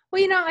life.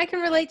 Well, I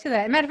can relate to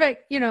that. Matter of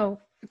fact, a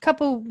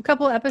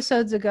couple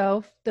episodes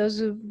ago, those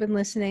who've been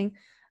listening,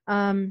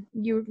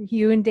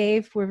 you and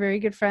Dave were very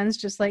good friends,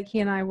 just like he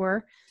and I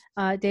were.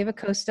 Dave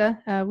Acosta,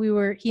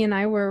 he and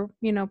I were,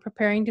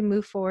 preparing to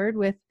move forward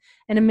with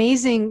an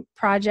amazing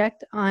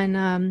project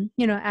on,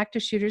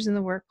 active shooters in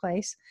the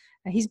workplace.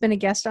 He's been a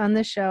guest on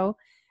this show,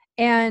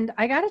 and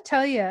I got to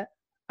tell you,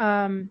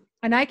 and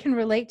I can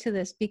relate to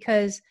this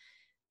because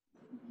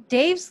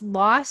Dave's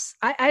loss.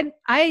 I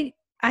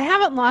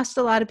haven't lost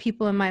a lot of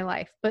people in my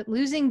life, but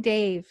losing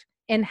Dave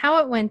and how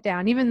it went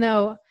down, even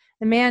though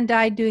the man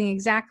died doing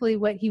exactly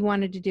what he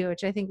wanted to do,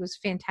 which I think was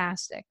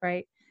fantastic,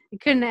 right? You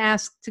couldn't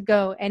ask to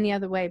go any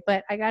other way.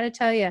 But I got to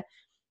tell you,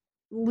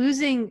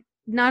 losing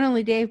not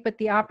only Dave, but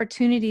the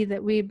opportunity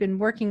that we've been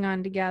working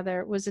on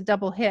together was a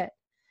double hit.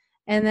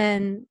 And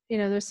then,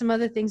 there's some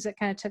other things that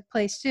kind of took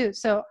place too.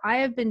 So I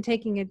have been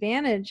taking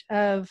advantage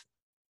of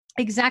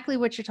exactly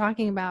what you're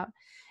talking about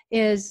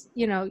is,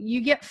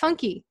 you get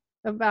funky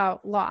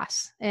about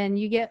loss, and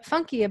you get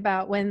funky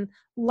about when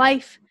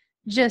life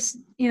just,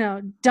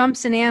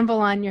 dumps an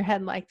anvil on your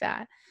head like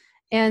that.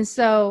 And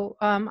so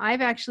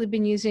I've actually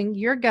been using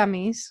your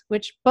gummies,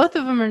 which both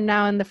of them are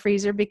now in the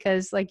freezer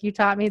because, like you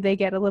taught me, they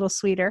get a little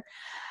sweeter.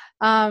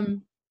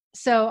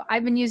 So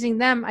I've been using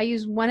them. I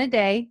use one a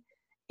day,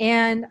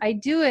 and I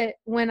do it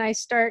when I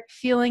start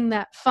feeling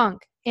that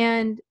funk.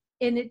 And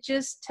it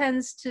just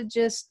tends to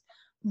just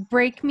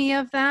break me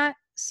of that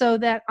so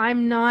that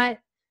I'm not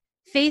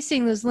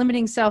facing those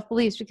limiting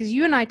self-beliefs. Because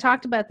you and I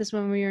talked about this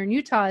when we were in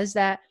Utah, is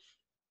that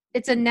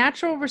it's a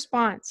natural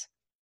response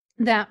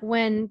that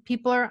when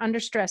people are under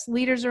stress,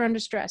 leaders are under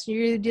stress,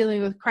 you're either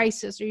dealing with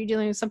crisis or you're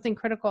dealing with something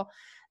critical,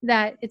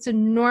 that it's a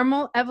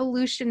normal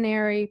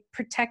evolutionary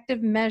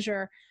protective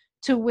measure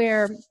to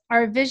where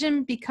our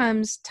vision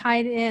becomes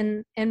tied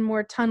in and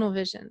more tunnel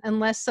vision,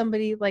 unless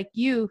somebody like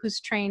you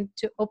who's trained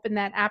to open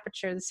that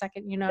aperture the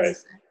second you notice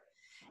it.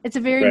 It's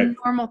a very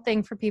normal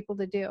thing for people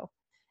to do.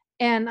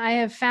 And I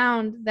have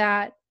found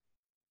that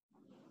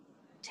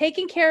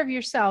taking care of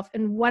yourself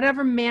in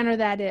whatever manner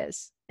that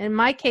is, in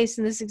my case,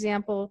 in this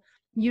example,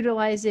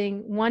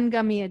 utilizing 1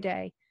 gummy a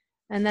day,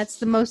 and that's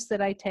the most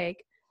that I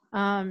take,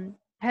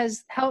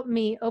 has helped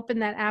me open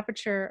that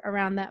aperture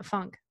around that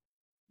funk.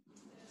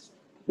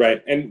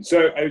 Right. And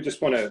so I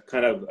just want to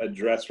kind of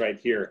address right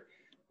here,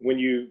 when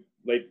you,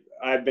 like,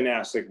 I've been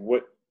asked, like,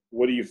 what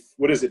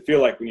does it feel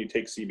like when you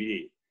take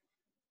CBD?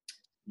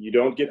 You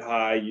don't get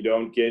high, you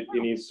don't get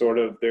any sort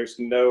of,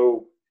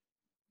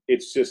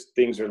 it's just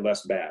things are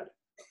less bad.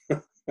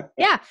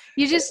 Yeah.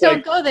 You just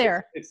don't go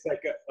there. It's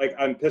like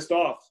I'm pissed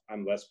off.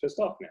 I'm less pissed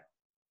off now.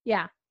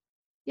 Yeah.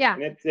 Yeah.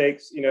 And it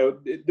takes,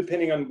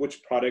 depending on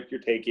which product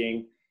you're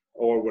taking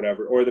or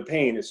whatever, or the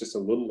pain, it's just a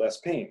little less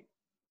pain.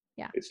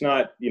 Yeah. It's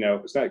not,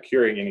 it's not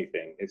curing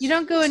anything. You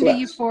don't go into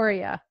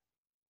euphoria.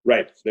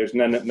 Right. There's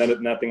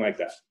nothing like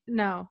that.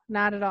 No,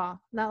 not at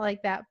all. Not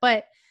like that.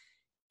 But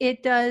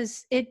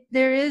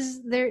there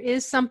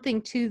is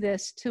something to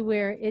this, to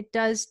where it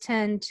does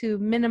tend to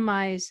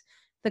minimize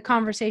the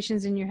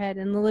conversations in your head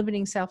and the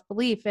limiting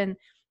self-belief. And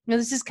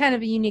this is kind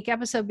of a unique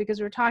episode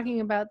because we're talking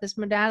about this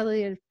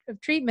modality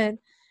of treatment,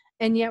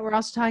 and yet we're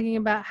also talking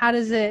about how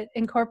does it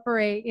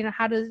incorporate,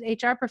 how does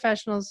HR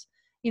professionals,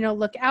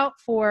 look out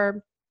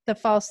for the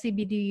false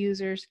CBD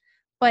users.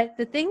 But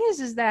the thing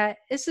is that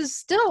this is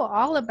still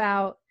all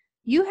about,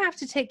 you have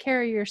to take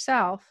care of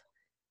yourself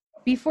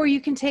before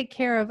you can take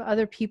care of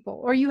other people,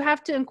 or you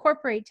have to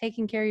incorporate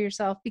taking care of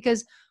yourself,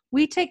 because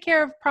we take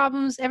care of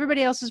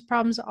everybody else's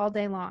problems all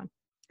day long.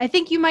 I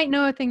think you might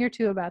know a thing or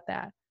two about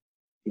that.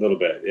 A little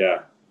bit. Yeah.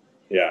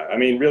 Yeah. I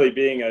mean, really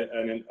being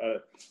an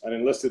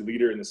enlisted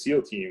leader in the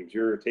SEAL teams,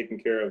 you're taking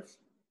care of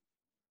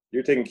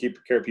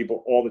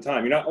people all the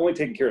time. You're not only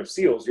taking care of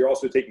SEALs, you're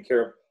also taking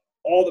care of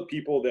all the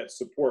people that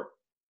support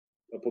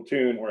a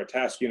platoon or a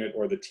task unit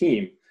or the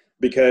team,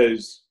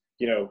 because,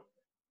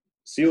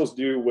 SEALs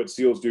do what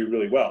SEALs do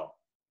really well.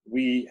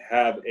 We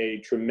have a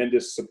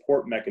tremendous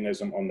support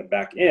mechanism on the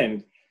back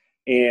end.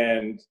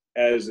 And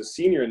as a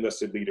senior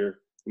enlisted leader,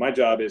 my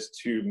job is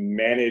to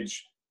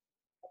manage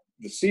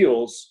the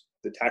SEALs,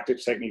 the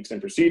tactics, techniques,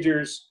 and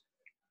procedures,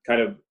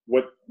 kind of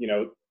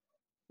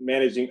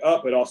managing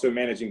up, but also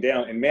managing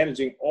down and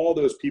managing all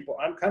those people.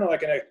 I'm kind of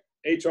like an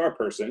HR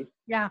person.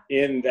 Yeah.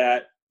 In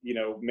that,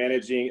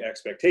 managing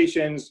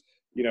expectations,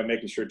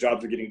 making sure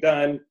jobs are getting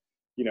done,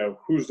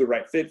 who's the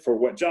right fit for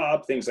what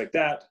job, things like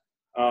that.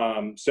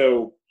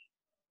 So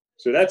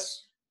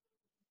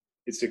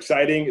it's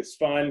exciting, it's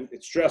fun,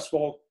 it's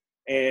stressful,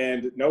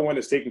 and no one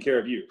is taking care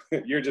of you.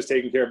 You're just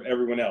taking care of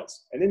everyone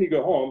else. And then you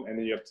go home and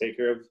then you have to take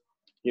care of,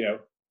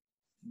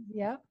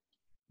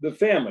 the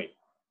family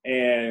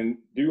and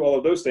do all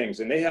of those things.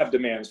 And they have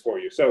demands for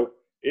you. So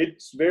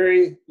it's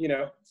very,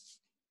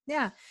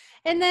 Yeah.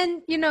 And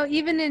then,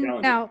 even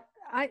in now,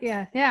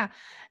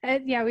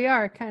 we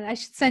are kind of, I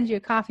should send you a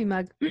coffee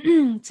mug.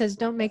 It says,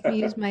 don't make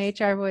me use my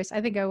HR voice.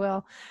 I think I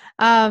will.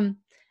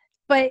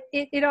 But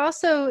it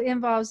also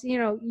involves,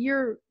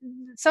 you're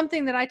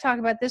something that I talk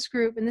about this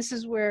group. And this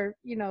is where,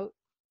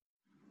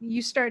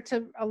 you start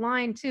to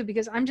align too,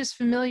 because I'm just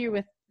familiar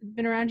with,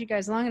 been around you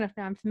guys long enough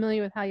now. I'm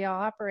familiar with how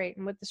y'all operate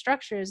and what the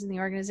structure is in the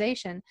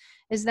organization,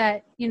 is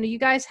that, you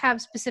guys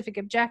have specific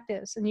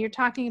objectives, and you're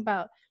talking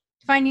about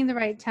finding the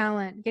right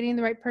talent, getting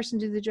the right person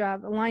to do the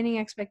job, aligning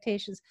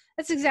expectations.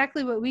 That's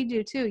exactly what we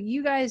do too.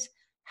 You guys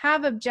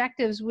have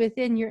objectives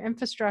within your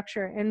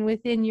infrastructure and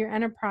within your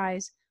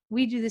enterprise.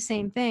 We do the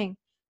same thing.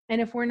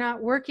 And if we're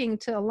not working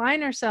to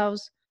align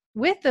ourselves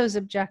with those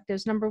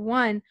objectives, number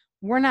one,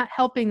 we're not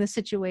helping the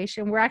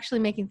situation. We're actually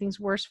making things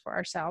worse for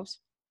ourselves.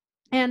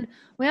 And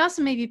we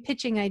also may be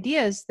pitching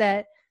ideas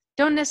that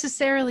don't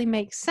necessarily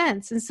make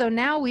sense. And so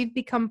now we've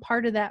become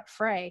part of that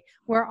fray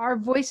where our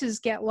voices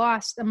get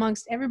lost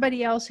amongst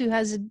everybody else who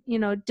has,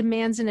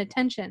 demands and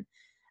attention.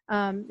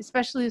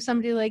 Especially with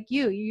somebody like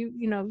you.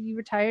 You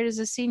retired as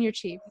a senior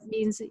chief. It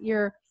means that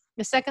you're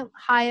the second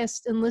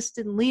highest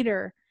enlisted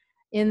leader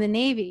in the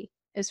Navy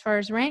as far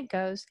as rank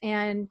goes.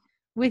 And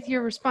with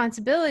your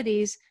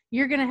responsibilities,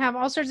 you're going to have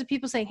all sorts of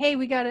people saying, hey,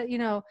 we got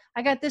to,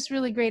 I got this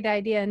really great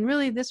idea and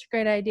really this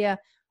great idea.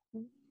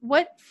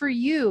 What for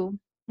you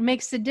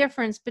makes the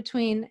difference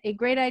between a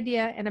great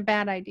idea and a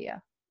bad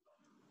idea?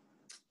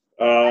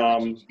 Why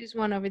would you choose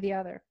one over the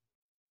other?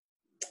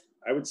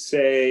 I would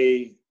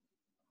say,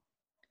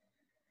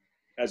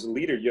 as a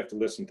leader, you have to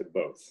listen to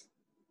both.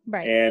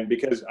 Right. And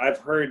because I've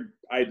heard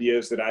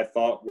ideas that I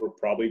thought were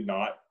probably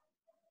not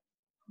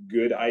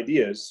good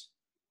ideas,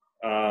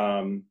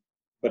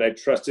 but I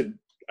trusted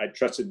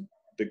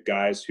the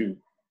guys who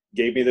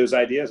gave me those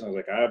ideas. I was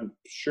like, I'm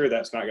sure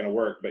that's not going to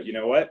work, but you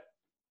know what?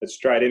 Let's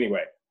try it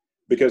anyway.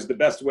 Because the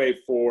best way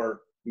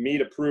for me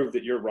to prove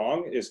that you're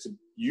wrong is to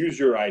use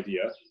your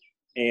idea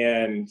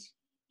and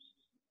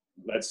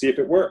let's see if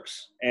it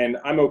works. And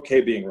I'm okay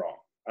being wrong.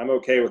 I'm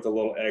okay with a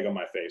little egg on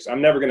my face.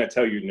 I'm never going to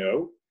tell you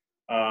no.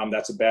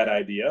 that's a bad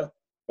idea,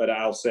 but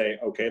I'll say,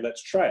 okay,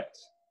 let's try it.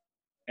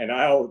 And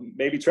I'll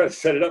maybe try to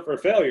set it up for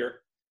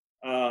failure.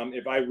 But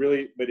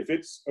if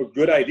it's a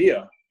good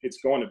idea, it's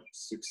going to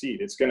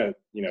succeed. It's going to,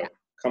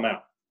 come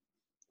out.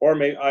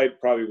 Or I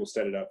probably will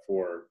set it up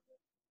for,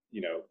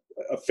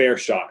 a fair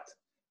shot,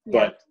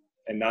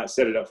 and not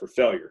set it up for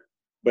failure.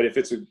 But if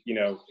it's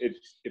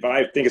if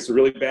I think it's a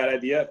really bad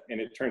idea and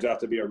it turns out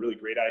to be a really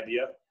great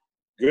idea,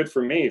 good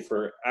for me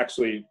for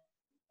actually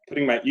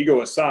putting my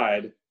ego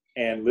aside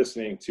and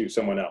listening to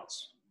someone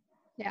else.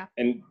 Yeah.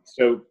 And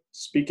so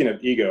speaking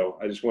of ego,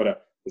 I just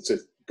it's a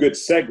good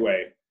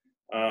segue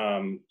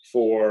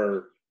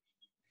for,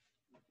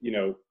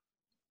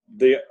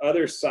 the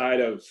other side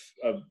of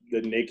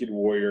the Naked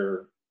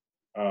Warrior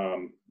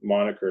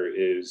moniker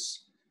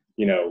is,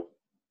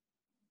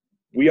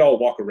 we all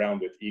walk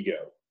around with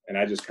ego. And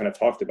I just kind of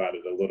talked about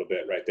it a little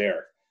bit right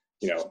there.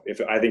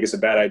 If I think it's a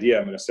bad idea,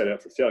 I'm going to set it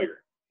up for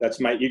failure. That's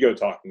my ego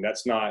talking.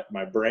 That's not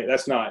my brain.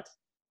 That's not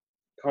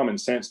common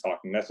sense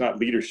talking. That's not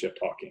leadership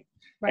talking.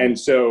 Right. And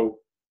so,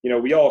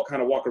 we all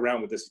kind of walk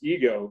around with this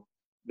ego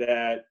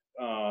that,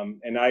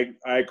 and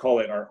I call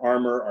it our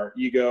armor, our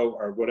ego,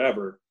 or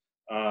whatever.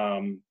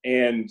 That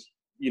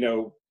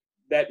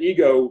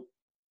ego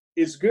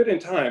is good in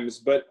times,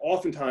 but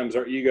oftentimes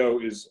our ego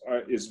is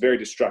very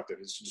destructive.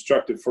 It's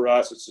destructive for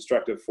us. It's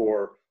destructive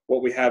for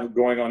what we have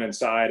going on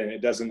inside, and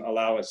it doesn't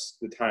allow us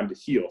the time to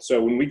heal.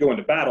 So when we go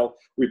into battle,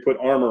 we put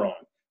armor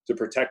on to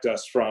protect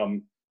us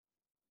from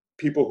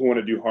people who want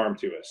to do harm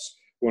to us.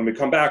 When we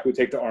come back, we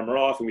take the armor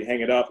off and we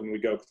hang it up and we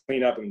go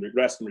clean up and we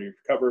rest and we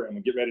recover and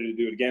we get ready to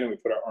do it again and we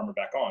put our armor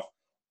back on.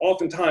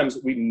 Oftentimes,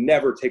 we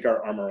never take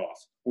our armor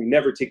off. We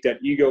never take that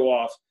ego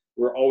off.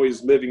 We're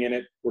always living in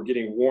it. We're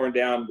getting worn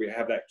down. We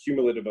have that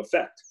cumulative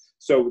effect.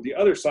 So the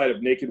other side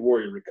of Naked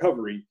Warrior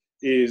recovery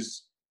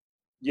is,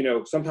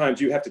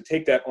 sometimes you have to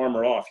take that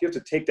armor off. You have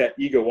to take that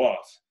ego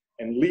off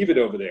and leave it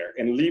over there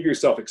and leave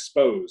yourself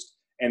exposed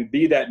and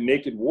be that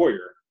naked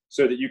warrior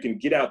so that you can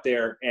get out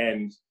there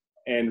and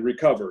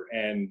recover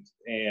and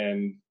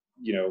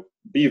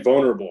be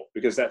vulnerable,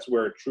 because that's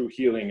where true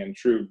healing and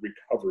true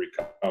recovery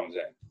comes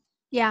in.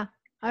 Yeah,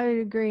 I would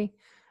agree.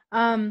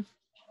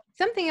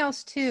 Something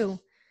else too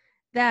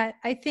that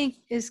I think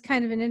is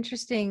kind of an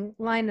interesting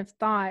line of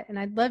thought, and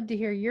I'd love to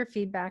hear your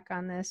feedback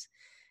on this,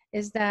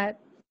 is that,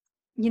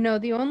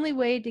 the only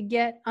way to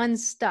get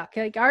unstuck,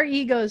 like our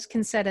egos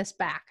can set us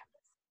back.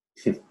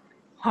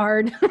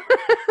 Hard.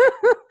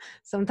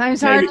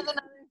 Sometimes harder than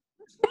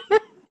others.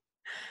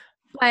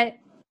 But,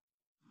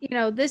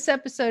 this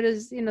episode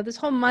is, this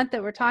whole month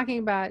that we're talking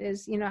about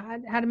is,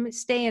 how to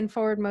stay in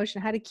forward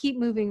motion, how to keep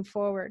moving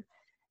forward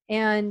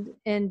and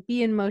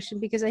be in motion.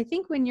 Because I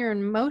think when you're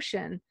in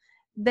motion,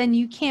 then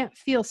you can't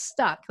feel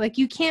stuck. Like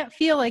you can't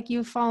feel like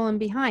you've fallen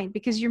behind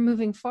because you're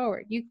moving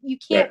forward. You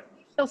can't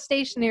feel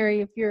stationary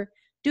if you're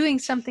doing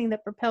something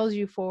that propels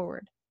you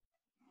forward.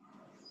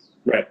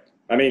 Right.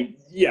 I mean,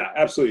 yeah,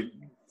 absolutely.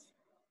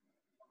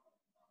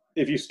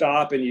 If you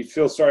stop and you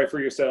feel sorry for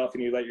yourself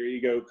and you let your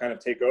ego kind of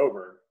take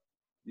over,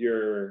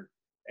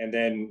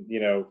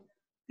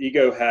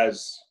 ego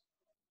has,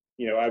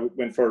 I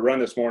went for a run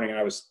this morning and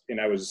I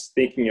was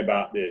thinking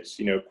about this,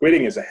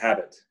 quitting is a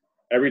habit.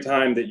 Every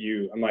time that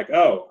I'm like,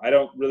 oh, I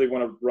don't really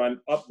want to run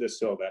up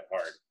this hill that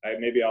hard.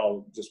 Maybe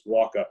I'll just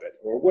walk up it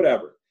or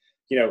whatever.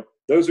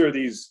 Those are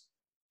these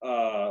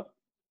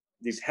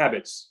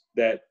habits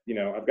that,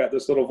 I've got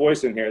this little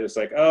voice in here that's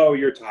like, oh,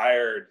 you're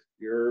tired.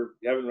 You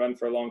haven't run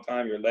for a long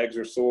time. Your legs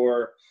are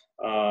sore.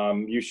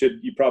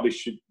 You probably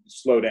should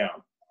slow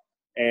down.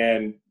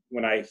 And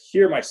when I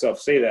hear myself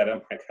say that,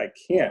 I'm like, I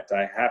can't.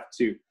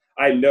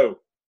 I know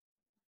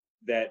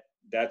that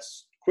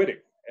that's quitting.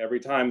 Every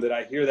time that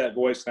I hear that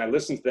voice and I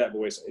listen to that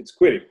voice, it's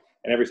quitting.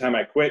 And every time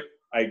I quit,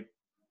 I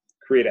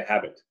create a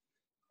habit.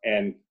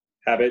 And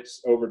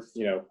habits over,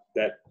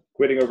 that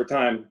quitting over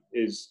time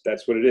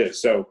that's what it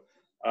is. So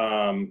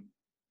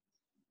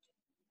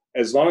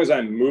as long as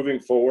I'm moving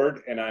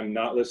forward and I'm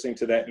not listening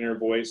to that inner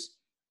voice,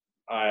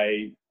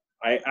 I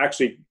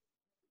actually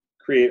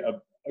create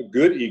a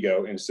good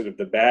ego instead of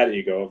the bad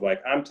ego of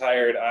like, I'm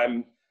tired.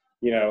 I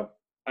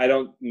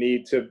don't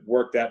need to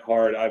work that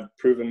hard. I've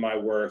proven my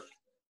worth.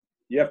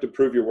 You have to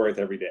prove your worth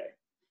every day.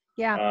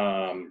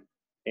 Yeah.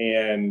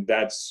 And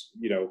that's,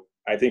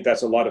 I think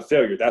that's a lot of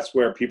failure. That's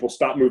where people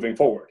stop moving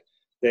forward.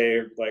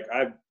 They're like,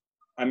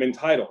 I'm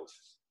entitled.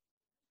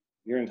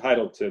 You're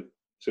entitled to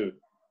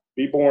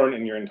be born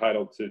and you're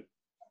entitled to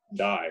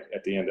die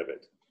at the end of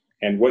it.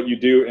 And what you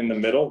do in the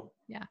middle,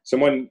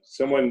 someone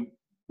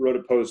wrote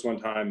a post one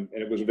time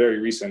and it was very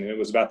recent and it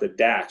was about that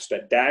dash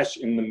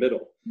in the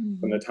middle,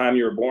 from the time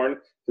you were born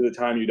to the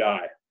time you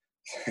die.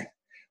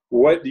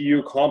 What do you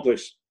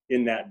accomplish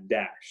in that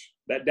dash?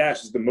 That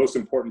dash is the most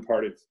important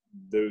part of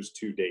those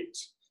 2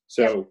 dates.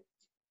 So,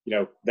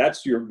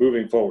 that's your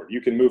moving forward.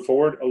 You can move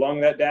forward along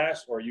that dash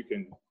or you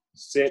can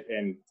sit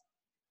and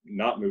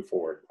not move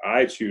forward.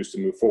 I choose to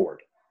move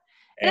forward.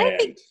 And I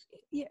think,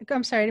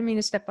 I'm sorry, I didn't mean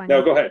to step on you.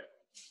 No, go ahead.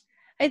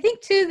 I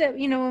think too that,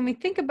 when we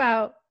think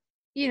about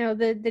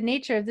the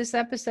nature of this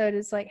episode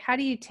is like, how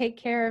do you take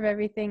care of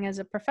everything as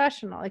a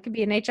professional? It could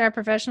be an HR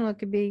professional. It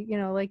could be,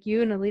 like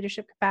you in a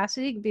leadership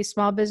capacity. It could be a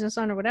small business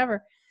owner,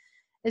 whatever.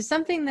 It's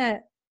something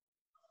that,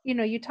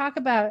 you talk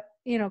about,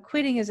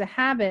 quitting as a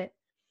habit.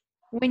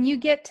 When you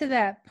get to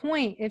that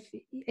point,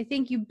 I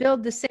think you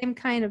build the same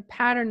kind of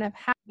pattern of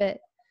habit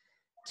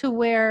to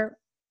where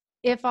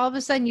if all of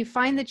a sudden you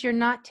find that you're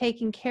not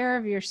taking care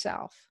of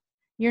yourself,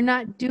 you're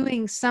not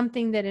doing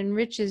something that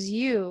enriches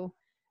you,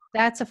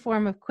 that's a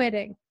form of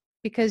quitting,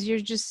 because you're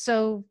just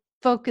so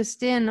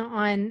focused in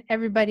on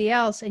everybody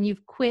else and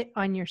you've quit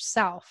on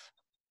yourself.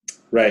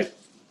 Right.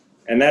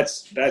 And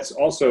that's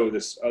also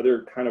this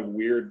other kind of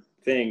weird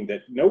thing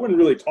that no one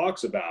really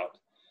talks about.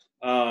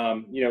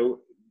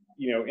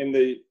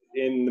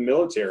 In the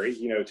military,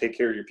 take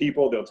care of your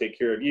people, they'll take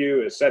care of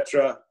you,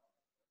 etc.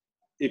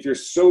 If you're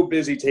so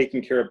busy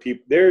taking care of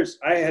people,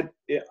 I've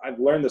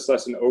learned this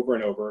lesson over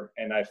and over,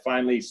 and I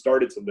finally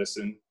started to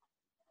listen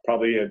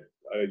probably a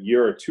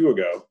year or two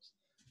ago,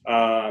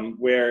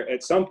 where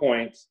at some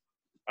point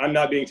I'm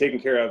not being taken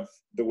care of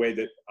the way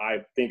that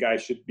I think I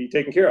should be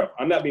taken care of.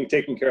 I'm not being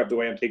taken care of the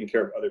way I'm taking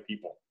care of other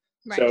people.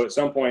 Right. So at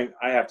some point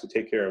I have to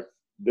take care of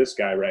this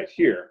guy right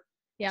here,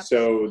 yep,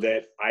 so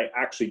that I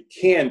actually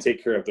can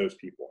take care of those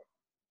people.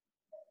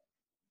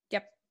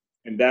 Yep.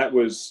 And that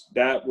was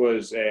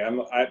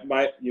and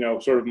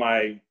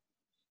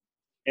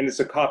it's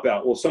a cop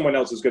out. Well, someone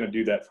else is going to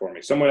do that for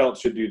me. Someone else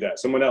should do that.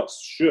 Someone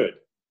else should.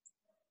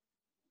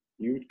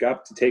 You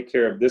got to take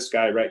care of this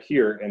guy right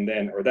here,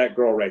 or that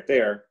girl right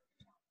there,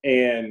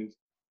 and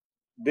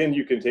then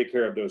you can take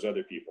care of those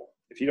other people.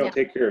 If you don't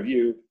take care of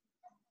you,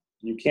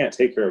 you can't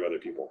take care of other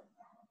people.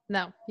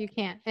 No, you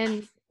can't.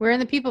 And we're in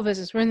the people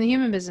business. We're in the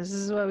human business. This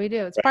is what we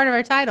do. It's part of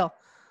our title.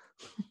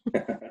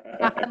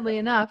 Oddly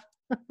enough.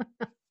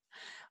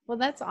 Well,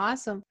 that's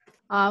awesome.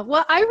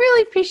 Well, I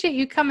really appreciate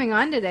you coming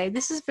on today.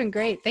 This has been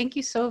great. Thank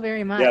you so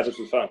very much. Yeah, this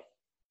was fun.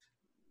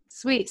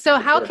 Sweet. So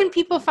how can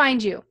people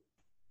find you?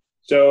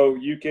 So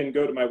you can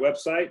go to my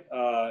website,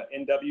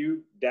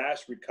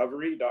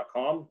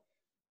 nw-recovery.com.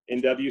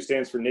 NW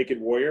stands for Naked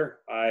Warrior.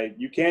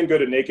 You can go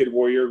to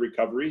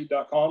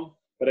nakedwarriorrecovery.com,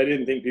 but I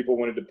didn't think people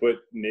wanted to put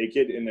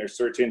naked in their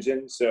search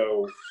engine.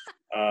 So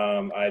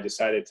I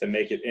decided to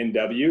make it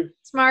NW.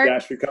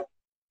 Smart. Recovery.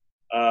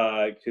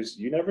 Because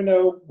you never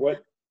know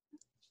what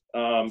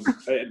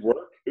at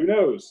work. Who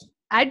knows?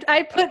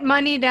 I put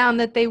money down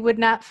that they would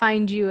not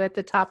find you at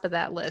the top of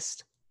that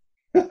list.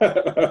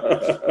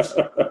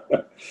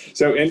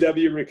 So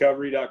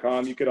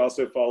nwrecovery.com. You could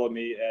also follow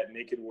me at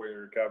Naked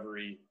Warrior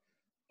Recovery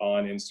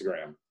on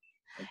Instagram.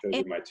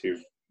 Those are my two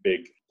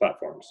big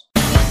platforms.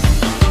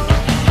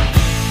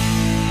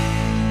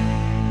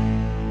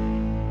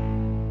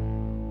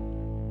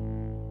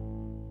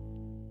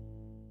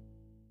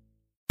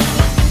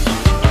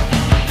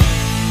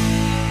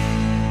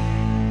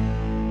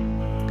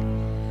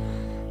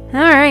 All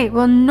right.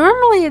 Well,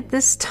 normally at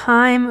this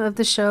time of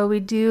the show,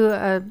 we do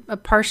a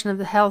portion of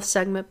the health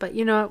segment, but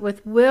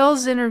with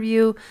Will's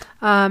interview,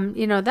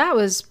 that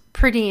was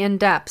pretty in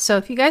depth. So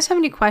if you guys have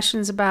any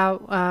questions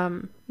about,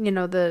 the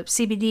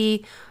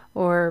CBD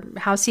or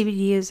how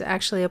CBD is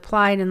actually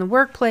applied in the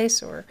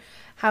workplace or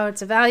how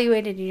it's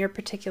evaluated in your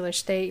particular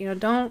state,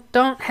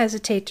 don't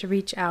hesitate to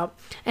reach out.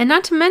 And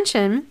not to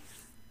mention,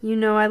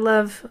 I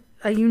love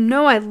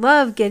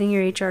getting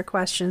your HR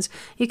questions.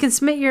 You can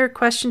submit your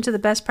question to the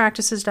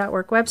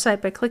bestpractices.org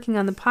website by clicking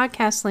on the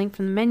podcast link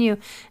from the menu.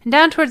 And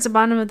down towards the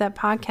bottom of that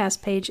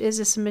podcast page is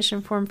a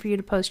submission form for you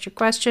to post your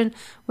question,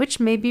 which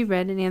may be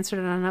read and answered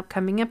on an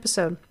upcoming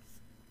episode.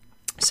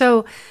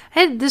 So I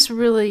had this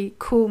really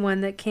cool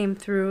one that came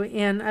through,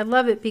 and I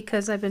love it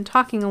because I've been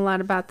talking a lot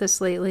about this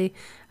lately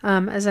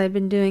as I've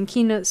been doing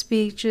keynote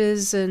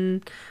speeches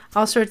and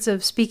all sorts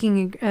of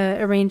speaking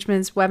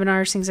arrangements,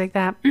 webinars, things like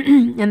that.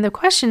 And the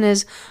question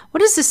is,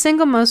 what is the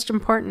single most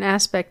important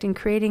aspect in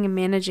creating and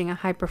managing a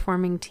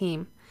high-performing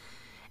team?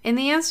 And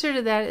the answer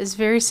to that is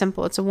very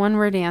simple. It's a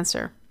one-word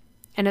answer,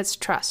 and it's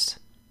trust.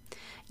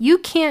 You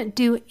can't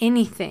do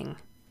anything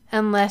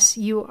unless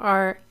you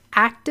are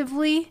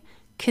actively,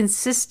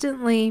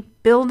 consistently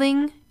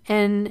building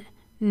and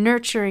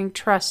nurturing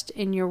trust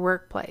in your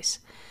workplace.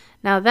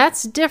 Now,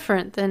 that's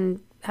different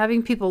than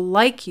having people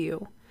like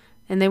you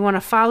and they want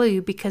to follow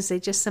you because they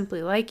just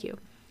simply like you.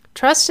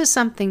 Trust is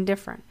something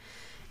different.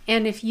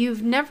 And if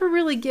you've never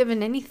really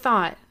given any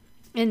thought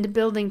into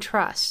building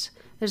trust,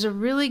 there's a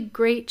really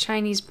great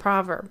Chinese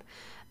proverb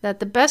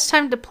that the best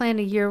time to plant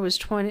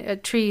a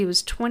tree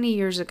was 20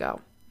 years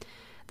ago.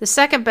 The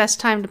second best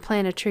time to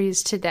plant a tree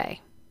is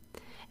today.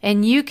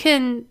 And you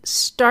can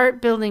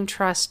start building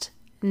trust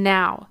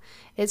now.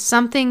 It's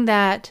something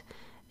that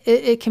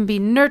it can be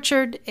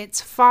nurtured,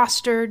 it's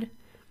fostered.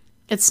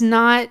 It's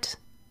not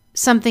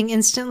something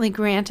instantly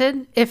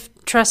granted. If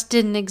trust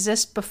didn't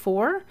exist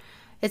before,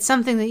 it's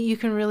something that you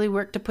can really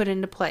work to put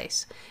into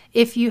place.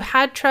 If you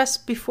had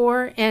trust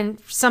before and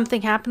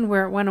something happened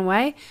where it went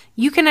away,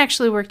 you can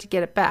actually work to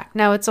get it back.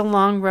 Now, it's a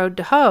long road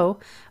to hoe,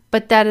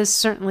 but that is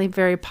certainly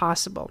very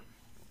possible.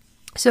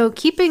 So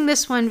keeping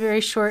this one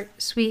very short,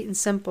 sweet, and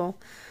simple,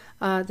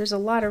 There's a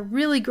lot of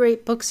really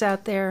great books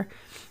out there.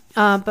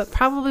 But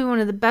probably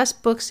one of the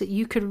best books that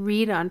you could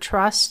read on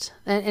trust,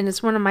 and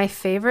it's one of my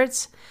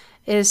favorites,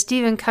 is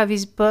Stephen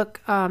Covey's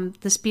book,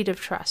 The Speed of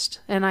Trust.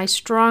 And I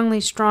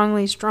strongly,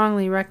 strongly,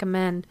 strongly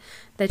recommend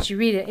that you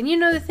read it. And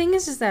the thing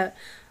is that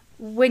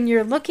when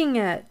you're looking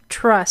at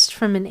trust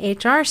from an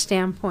HR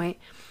standpoint,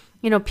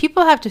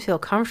 people have to feel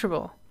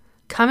comfortable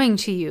coming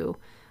to you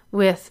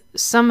with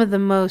some of the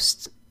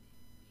most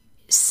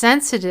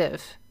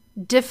sensitive,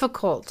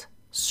 difficult,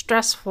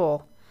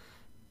 stressful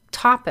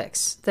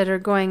topics that are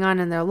going on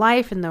in their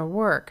life and their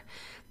work.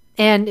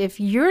 And if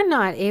you're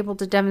not able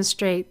to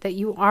demonstrate that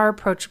you are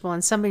approachable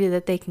and somebody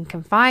that they can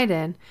confide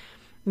in,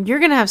 you're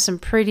going to have some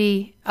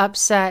pretty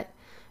upset,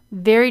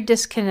 very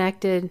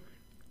disconnected,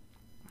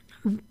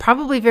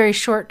 probably very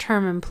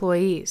short-term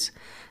employees.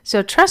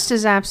 So trust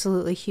is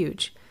absolutely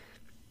huge.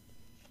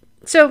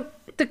 So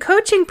the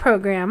coaching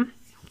program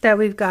that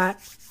we've got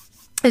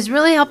is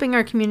really helping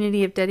our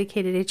community of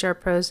dedicated HR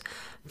pros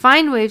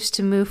find ways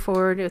to move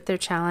forward with their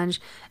challenge.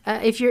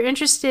 If you're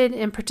interested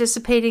in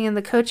participating in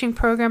the coaching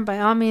program, by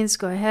all means,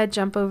 go ahead,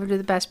 jump over to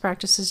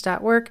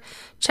thebestpractices.org,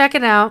 check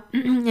it out,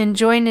 and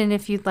join in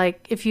if you'd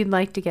like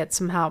to get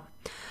some help.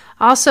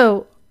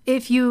 Also,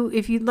 if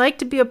you'd like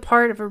to be a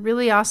part of a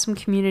really awesome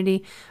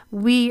community,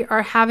 we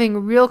are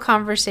having real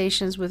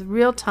conversations with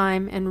real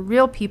time and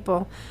real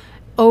people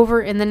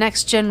over in the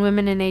Next Gen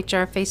Women in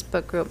HR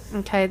Facebook group.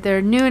 Okay, there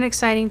are new and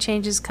exciting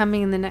changes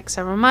coming in the next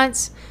several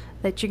months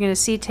that you're going to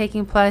see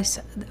taking place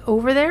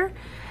over there.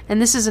 And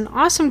this is an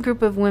awesome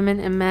group of women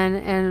and men,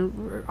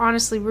 and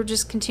honestly, we're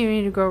just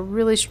continuing to grow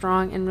really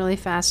strong and really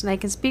fast. And I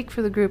can speak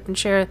for the group and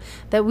share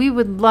that we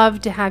would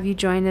love to have you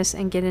join us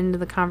and get into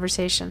the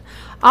conversation.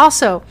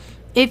 Also,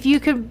 if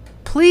you could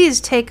please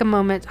take a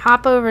moment,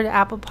 hop over to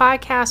Apple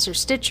Podcasts or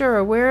Stitcher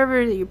or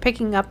wherever you're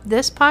picking up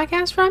this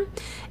podcast from,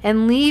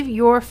 and leave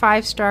your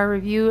 5-star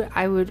review.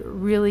 I would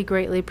really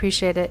greatly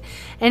appreciate it.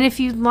 And if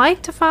you'd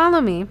like to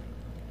follow me,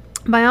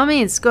 by all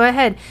means, go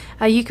ahead.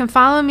 You can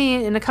follow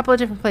me in a couple of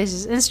different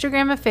places,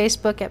 Instagram and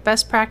Facebook at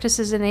Best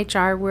Practices in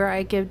HR, where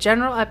I give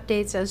general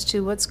updates as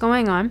to what's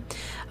going on.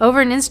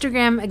 Over on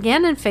Instagram,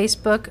 again, and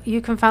Facebook,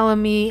 you can follow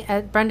me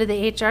at Brenda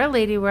the HR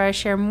Lady, where I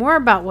share more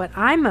about what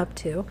I'm up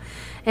to.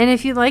 And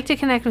if you'd like to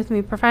connect with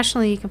me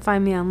professionally, you can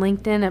find me on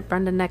LinkedIn at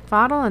Brenda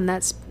Neckvatal, and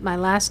that's my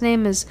last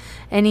name is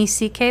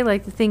N-E-C-K,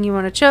 like the thing you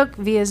want to choke,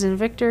 V as in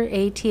Victor,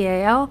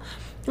 A-T-A-L.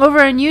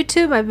 Over on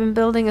YouTube, I've been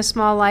building a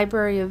small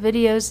library of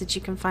videos that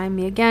you can find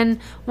me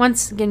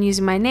once again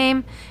using my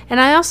name.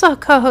 And I also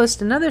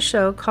co-host another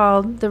show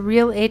called The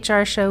Real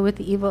HR Show with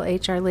the evil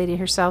HR lady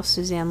herself,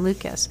 Suzanne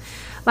Lucas.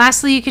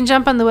 Lastly, you can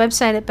jump on the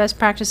website at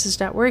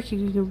bestpractices.org.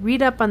 You can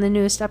read up on the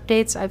newest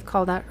updates I've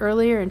called out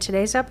earlier in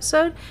today's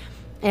episode.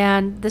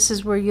 And this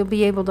is where you'll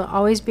be able to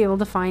always be able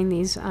to find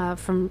these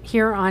from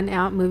here on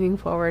out moving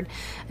forward.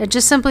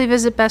 Just simply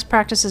visit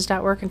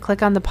bestpractices.org and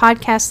click on the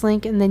podcast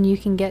link, and then you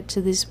can get to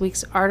this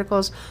week's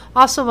articles.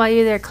 Also, while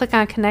you're there, click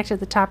on Connect at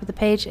the top of the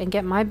page and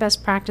get my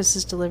best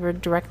practices delivered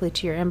directly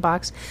to your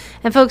inbox.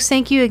 And folks,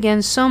 thank you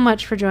again so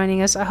much for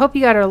joining us. I hope you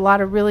got a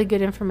lot of really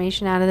good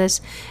information out of this,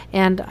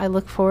 and I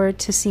look forward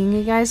to seeing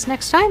you guys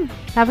next time.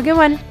 Have a good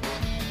one.